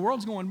rest of the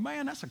world's going,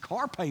 man, that's a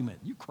car payment.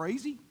 You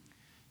crazy?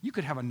 You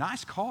could have a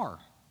nice car.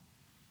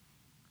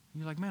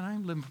 You're like, man, I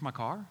ain't living for my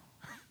car.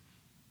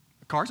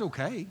 The car's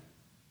okay,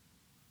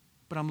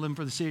 but I'm living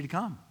for the city to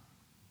come.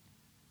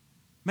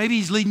 Maybe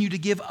he's leading you to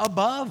give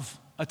above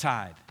a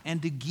tithe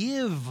and to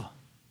give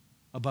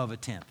above a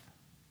tenth.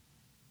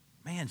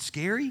 Man,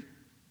 scary,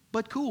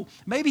 but cool.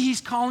 Maybe he's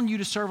calling you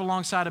to serve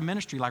alongside a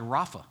ministry like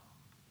Rafa.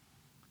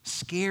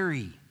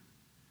 Scary,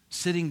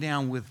 sitting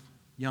down with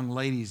young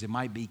ladies that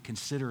might be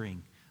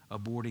considering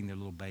aborting their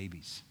little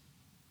babies.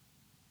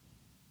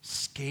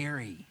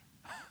 Scary.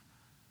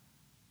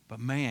 But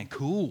man,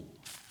 cool.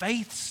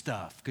 Faith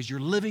stuff, because you're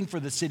living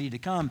for the city to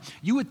come.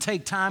 You would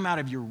take time out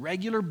of your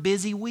regular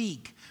busy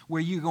week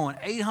where you're going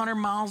 800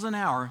 miles an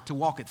hour to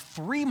walk at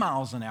 3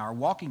 miles an hour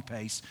walking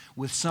pace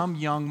with some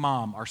young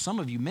mom, or some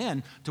of you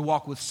men to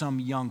walk with some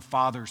young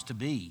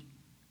fathers-to-be,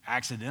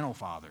 accidental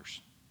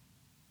fathers.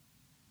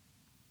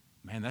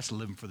 Man, that's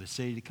living for the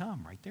city to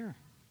come right there.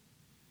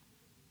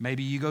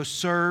 Maybe you go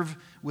serve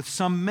with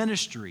some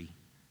ministry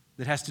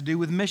that has to do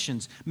with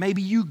missions.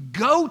 Maybe you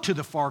go to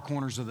the far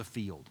corners of the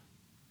field.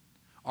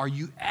 Are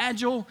you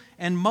agile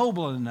and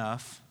mobile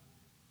enough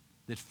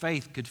that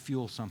faith could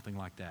fuel something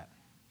like that?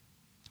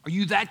 Are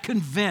you that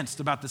convinced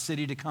about the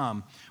city to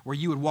come where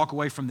you would walk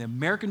away from the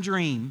American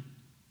dream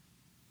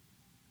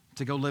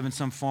to go live in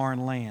some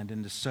foreign land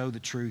and to sow the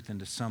truth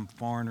into some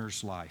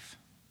foreigner's life?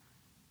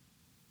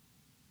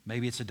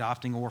 Maybe it's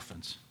adopting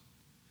orphans.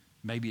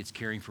 Maybe it's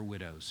caring for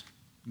widows.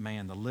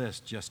 Man, the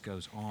list just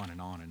goes on and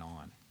on and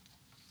on.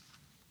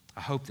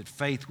 I hope that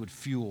faith would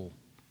fuel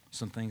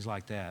some things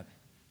like that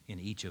in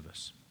each of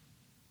us.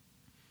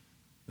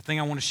 The thing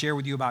I want to share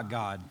with you about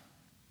God,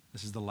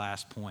 this is the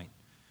last point.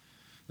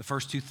 The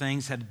first two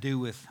things had to do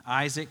with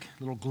Isaac,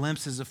 little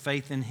glimpses of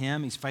faith in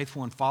him. He's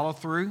faithful in follow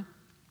through.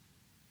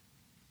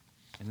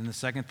 And then the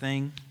second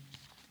thing,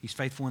 he's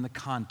faithful in the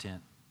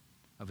content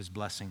of his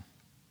blessing.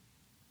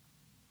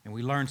 And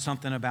we learned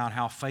something about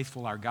how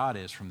faithful our God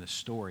is from this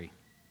story,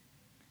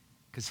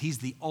 because he's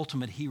the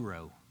ultimate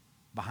hero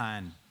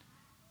behind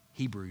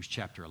Hebrews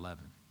chapter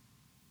 11.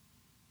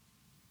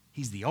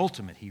 He's the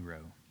ultimate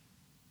hero.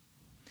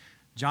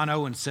 John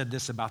Owen said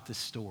this about this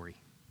story.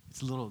 It's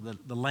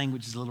the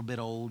language is a little bit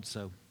old,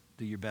 so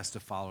do your best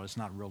to follow. It's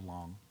not real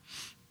long.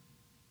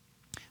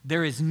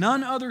 There is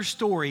none other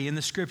story in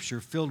the Scripture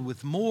filled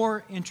with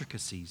more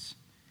intricacies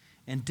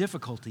and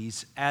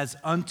difficulties as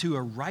unto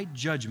a right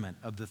judgment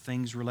of the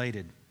things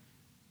related.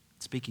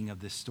 Speaking of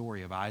this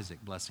story of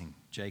Isaac blessing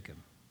Jacob.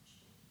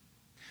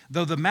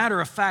 Though the matter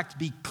of fact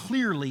be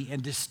clearly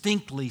and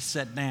distinctly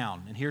set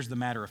down. And here's the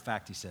matter of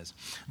fact, he says.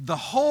 The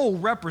whole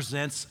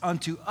represents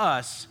unto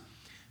us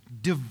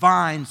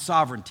divine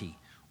sovereignty,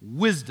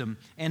 wisdom,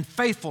 and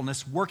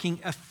faithfulness working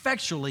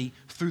effectually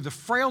through the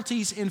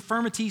frailties,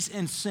 infirmities,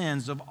 and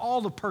sins of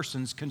all the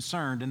persons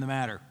concerned in the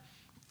matter.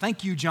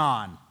 Thank you,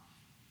 John,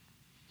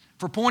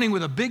 for pointing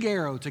with a big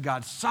arrow to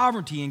God's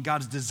sovereignty and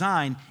God's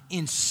design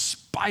in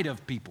spite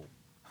of people.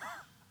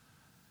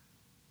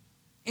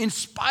 In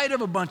spite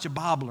of a bunch of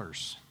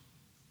bobblers,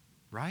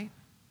 right?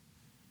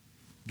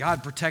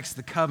 God protects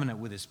the covenant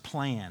with his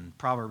plan.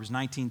 Proverbs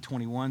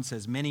 19:21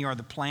 says, many are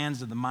the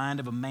plans of the mind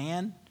of a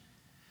man,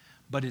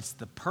 but it's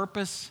the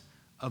purpose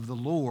of the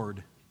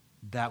Lord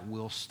that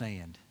will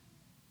stand.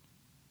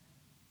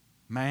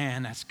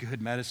 Man, that's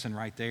good medicine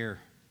right there.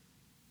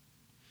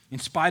 In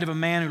spite of a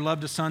man who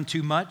loved a son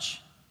too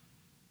much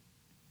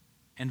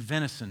and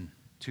venison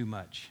too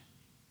much.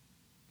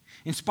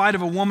 In spite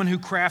of a woman who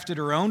crafted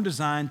her own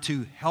design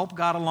to help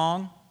God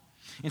along.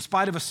 In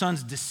spite of a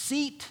son's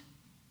deceit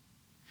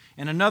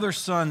and another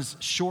son's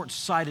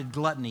short-sighted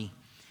gluttony,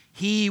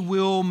 he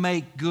will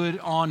make good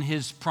on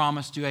his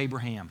promise to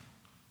Abraham.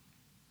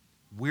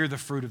 We're the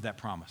fruit of that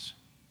promise.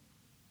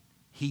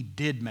 he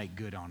did make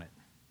good on it.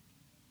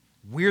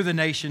 We're the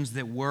nations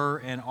that were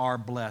and are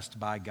blessed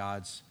by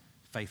God's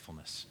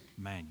faithfulness.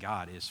 Man,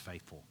 God is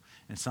faithful.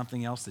 And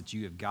something else that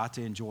you have got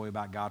to enjoy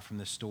about God from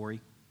this story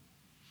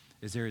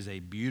is there is a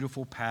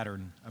beautiful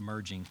pattern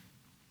emerging.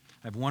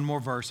 I have one more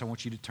verse I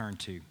want you to turn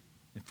to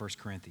in 1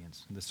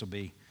 Corinthians. This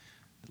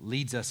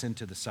leads us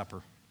into the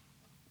supper.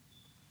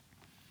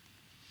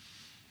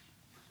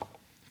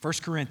 1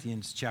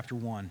 Corinthians chapter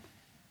 1.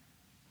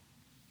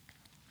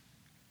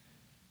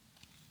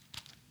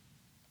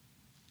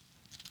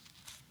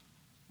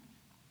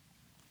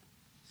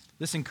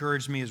 This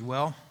encouraged me as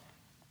well.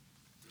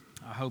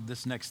 I hope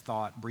this next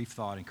brief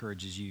thought,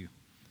 encourages you.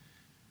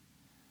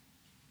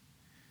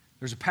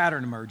 There's a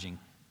pattern emerging.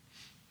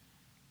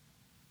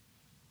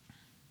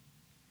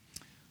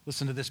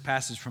 Listen to this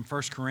passage from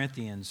 1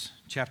 Corinthians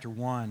chapter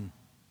 1,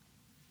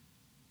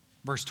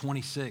 verse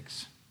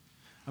 26.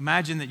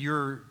 Imagine that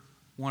you're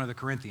one of the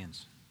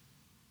Corinthians.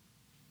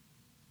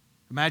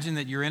 Imagine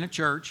that you're in a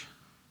church.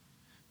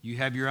 You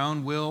have your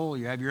own will,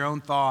 you have your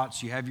own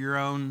thoughts, you have your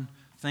own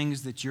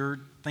things that you're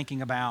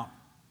thinking about.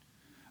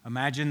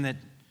 Imagine that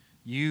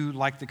you,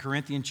 like the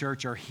Corinthian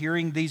church, are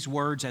hearing these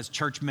words as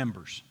church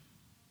members.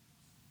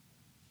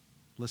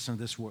 Listen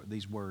to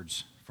these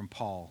words from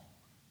Paul.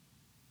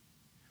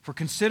 For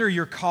consider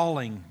your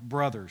calling,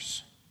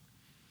 brothers.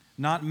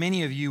 Not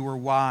many of you were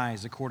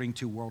wise according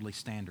to worldly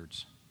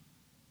standards.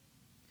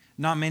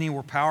 Not many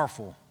were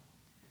powerful.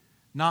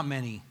 Not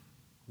many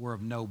were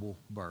of noble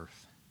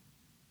birth.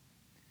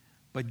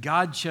 But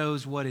God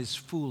chose what is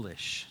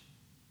foolish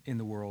in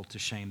the world to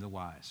shame the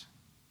wise.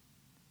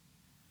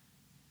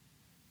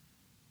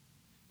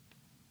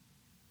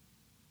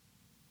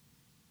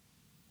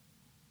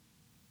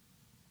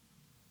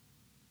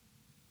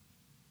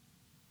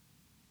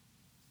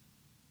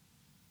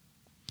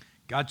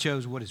 God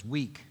chose what is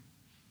weak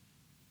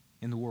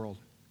in the world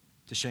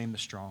to shame the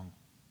strong.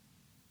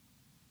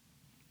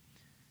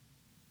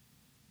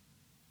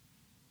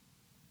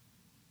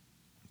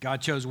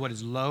 God chose what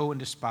is low and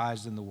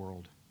despised in the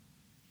world,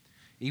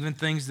 even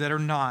things that are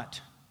not,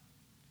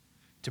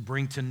 to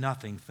bring to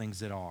nothing things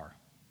that are,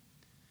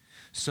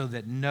 so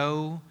that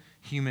no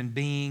human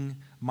being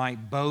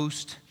might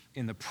boast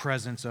in the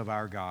presence of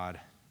our God.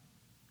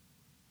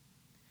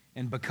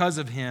 And because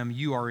of him,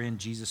 you are in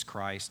Jesus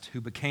Christ,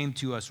 who became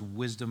to us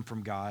wisdom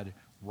from God,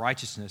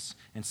 righteousness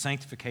and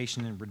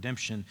sanctification and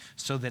redemption,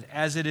 so that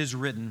as it is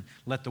written,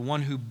 let the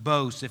one who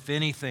boasts, if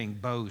anything,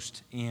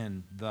 boast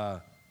in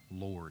the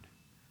Lord.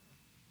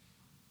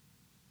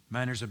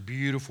 Man, there's a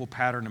beautiful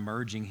pattern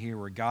emerging here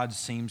where God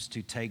seems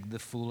to take the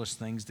foolish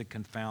things that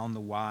confound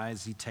the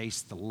wise. He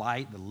takes the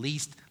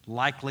least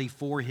likely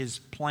for his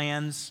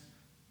plans,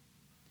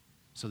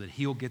 so that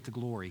he'll get the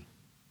glory.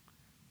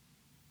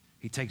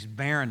 He takes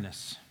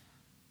barrenness.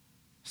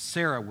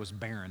 Sarah was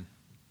barren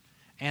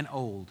and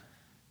old.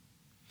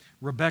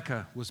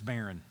 Rebekah was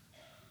barren.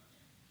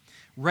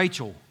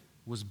 Rachel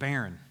was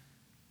barren.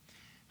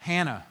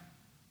 Hannah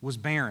was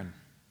barren.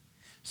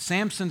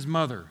 Samson's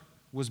mother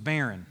was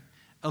barren.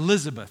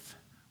 Elizabeth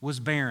was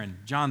barren,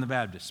 John the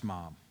Baptist's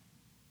mom.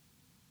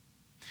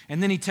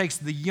 And then he takes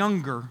the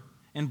younger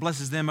and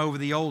blesses them over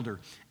the older.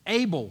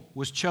 Abel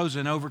was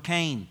chosen over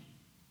Cain.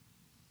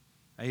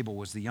 Abel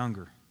was the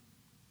younger.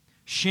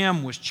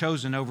 Shem was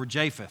chosen over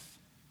Japheth.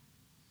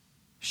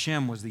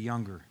 Shem was the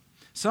younger.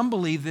 Some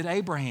believe that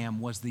Abraham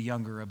was the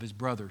younger of his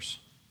brothers.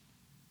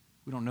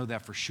 We don't know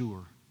that for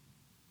sure.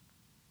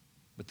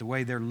 But the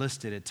way they're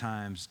listed at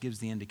times gives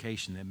the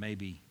indication that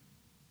maybe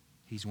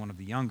he's one of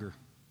the younger.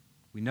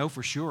 We know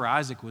for sure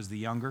Isaac was the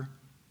younger,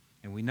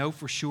 and we know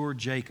for sure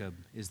Jacob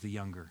is the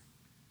younger.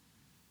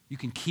 You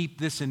can keep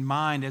this in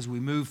mind as we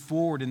move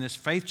forward in this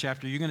faith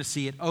chapter. You're going to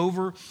see it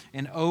over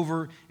and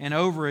over and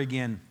over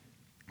again.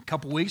 A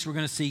couple weeks, we're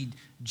going to see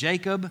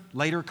Jacob,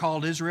 later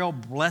called Israel,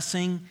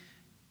 blessing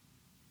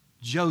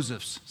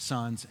Joseph's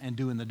sons and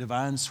doing the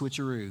divine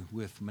switcheroo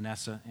with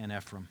Manasseh and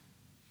Ephraim.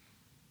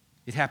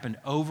 It happened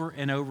over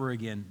and over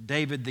again.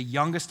 David, the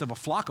youngest of a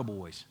flock of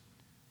boys,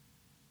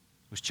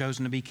 was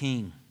chosen to be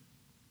king.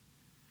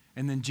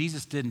 And then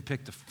Jesus didn't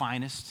pick the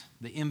finest,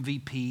 the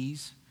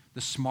MVPs,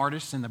 the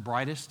smartest and the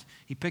brightest.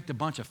 He picked a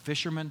bunch of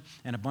fishermen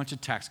and a bunch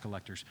of tax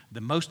collectors, the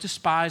most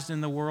despised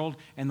in the world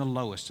and the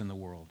lowest in the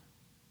world.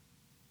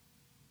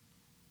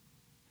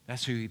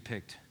 That's who he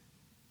picked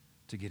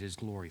to get his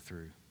glory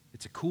through.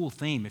 It's a cool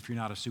theme if you're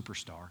not a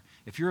superstar.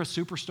 If you're a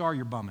superstar,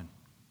 you're bumming.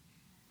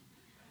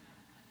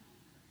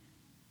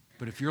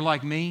 But if you're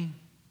like me,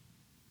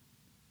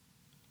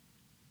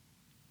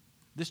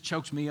 this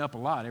chokes me up a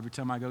lot every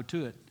time I go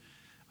to it.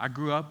 I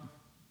grew up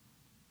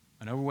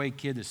an overweight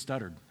kid that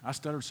stuttered. I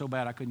stuttered so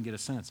bad I couldn't get a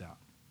sentence out.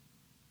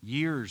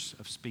 Years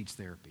of speech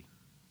therapy.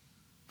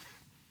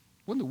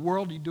 What in the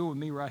world are you doing with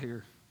me right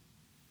here?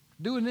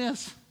 Doing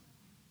this?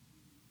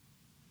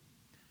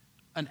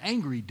 An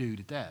angry dude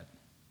at that.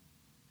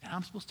 And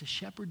I'm supposed to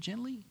shepherd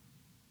gently?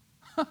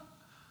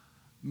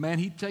 Man,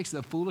 he takes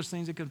the foolish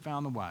things that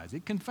confound the wise.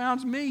 It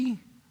confounds me.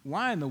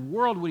 Why in the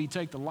world would he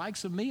take the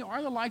likes of me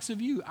or the likes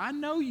of you? I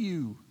know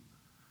you.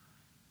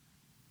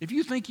 If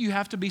you think you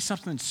have to be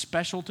something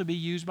special to be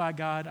used by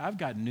God, I've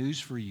got news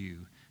for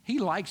you. He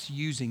likes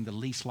using the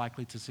least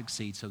likely to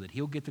succeed so that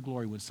he'll get the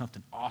glory when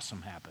something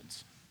awesome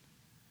happens.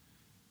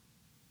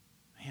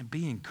 Man,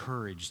 be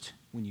encouraged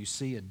when you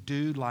see a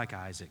dude like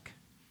Isaac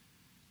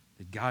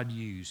that God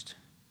used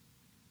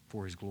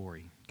for his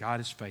glory.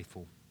 God is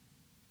faithful,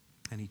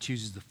 and he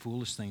chooses the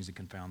foolish things to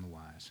confound the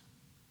wise.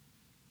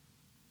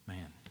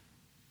 Man.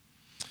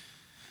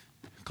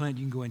 Clint,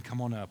 you can go ahead and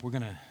come on up. We're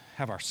going to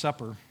have our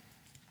supper,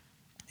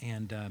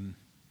 and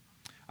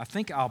I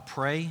think I'll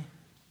pray,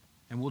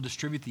 and we'll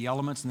distribute the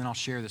elements, and then I'll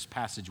share this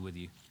passage with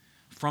you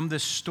from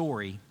this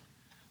story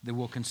that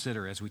we'll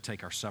consider as we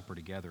take our supper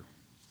together.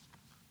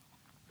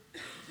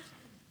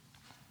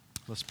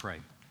 Let's pray.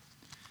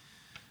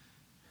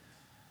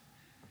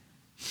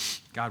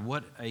 God,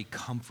 what a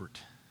comfort.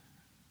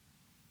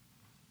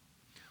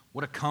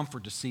 What a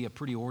comfort to see a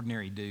pretty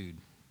ordinary dude.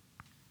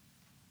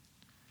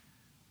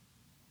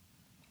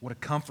 What a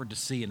comfort to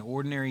see an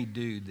ordinary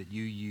dude that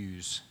you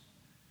use.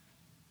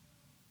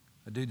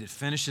 A dude that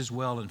finishes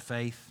well in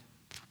faith.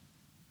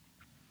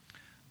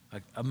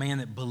 A man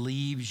that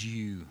believes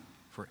you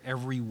for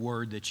every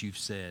word that you've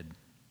said.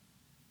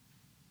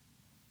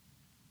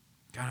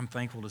 God, I'm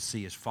thankful to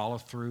see his follow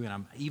through, and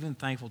I'm even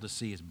thankful to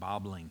see his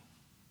bobbling.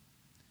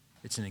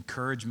 It's an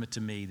encouragement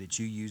to me that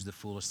you use the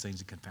foolish things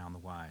to confound the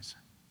wise.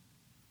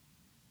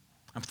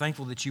 I'm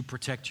thankful that you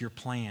protect your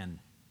plan,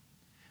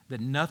 that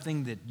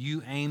nothing that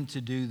you aim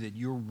to do, that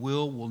your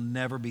will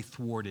never be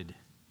thwarted.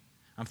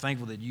 I'm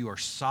thankful that you are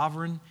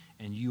sovereign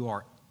and you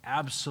are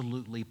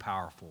absolutely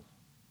powerful.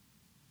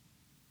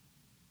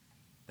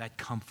 That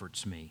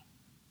comforts me.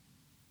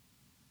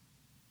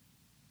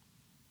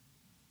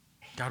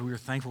 God, we are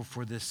thankful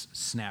for this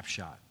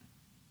snapshot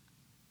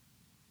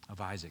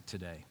of Isaac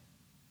today.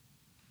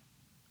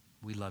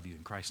 We love you.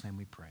 In Christ's name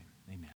we pray. Amen.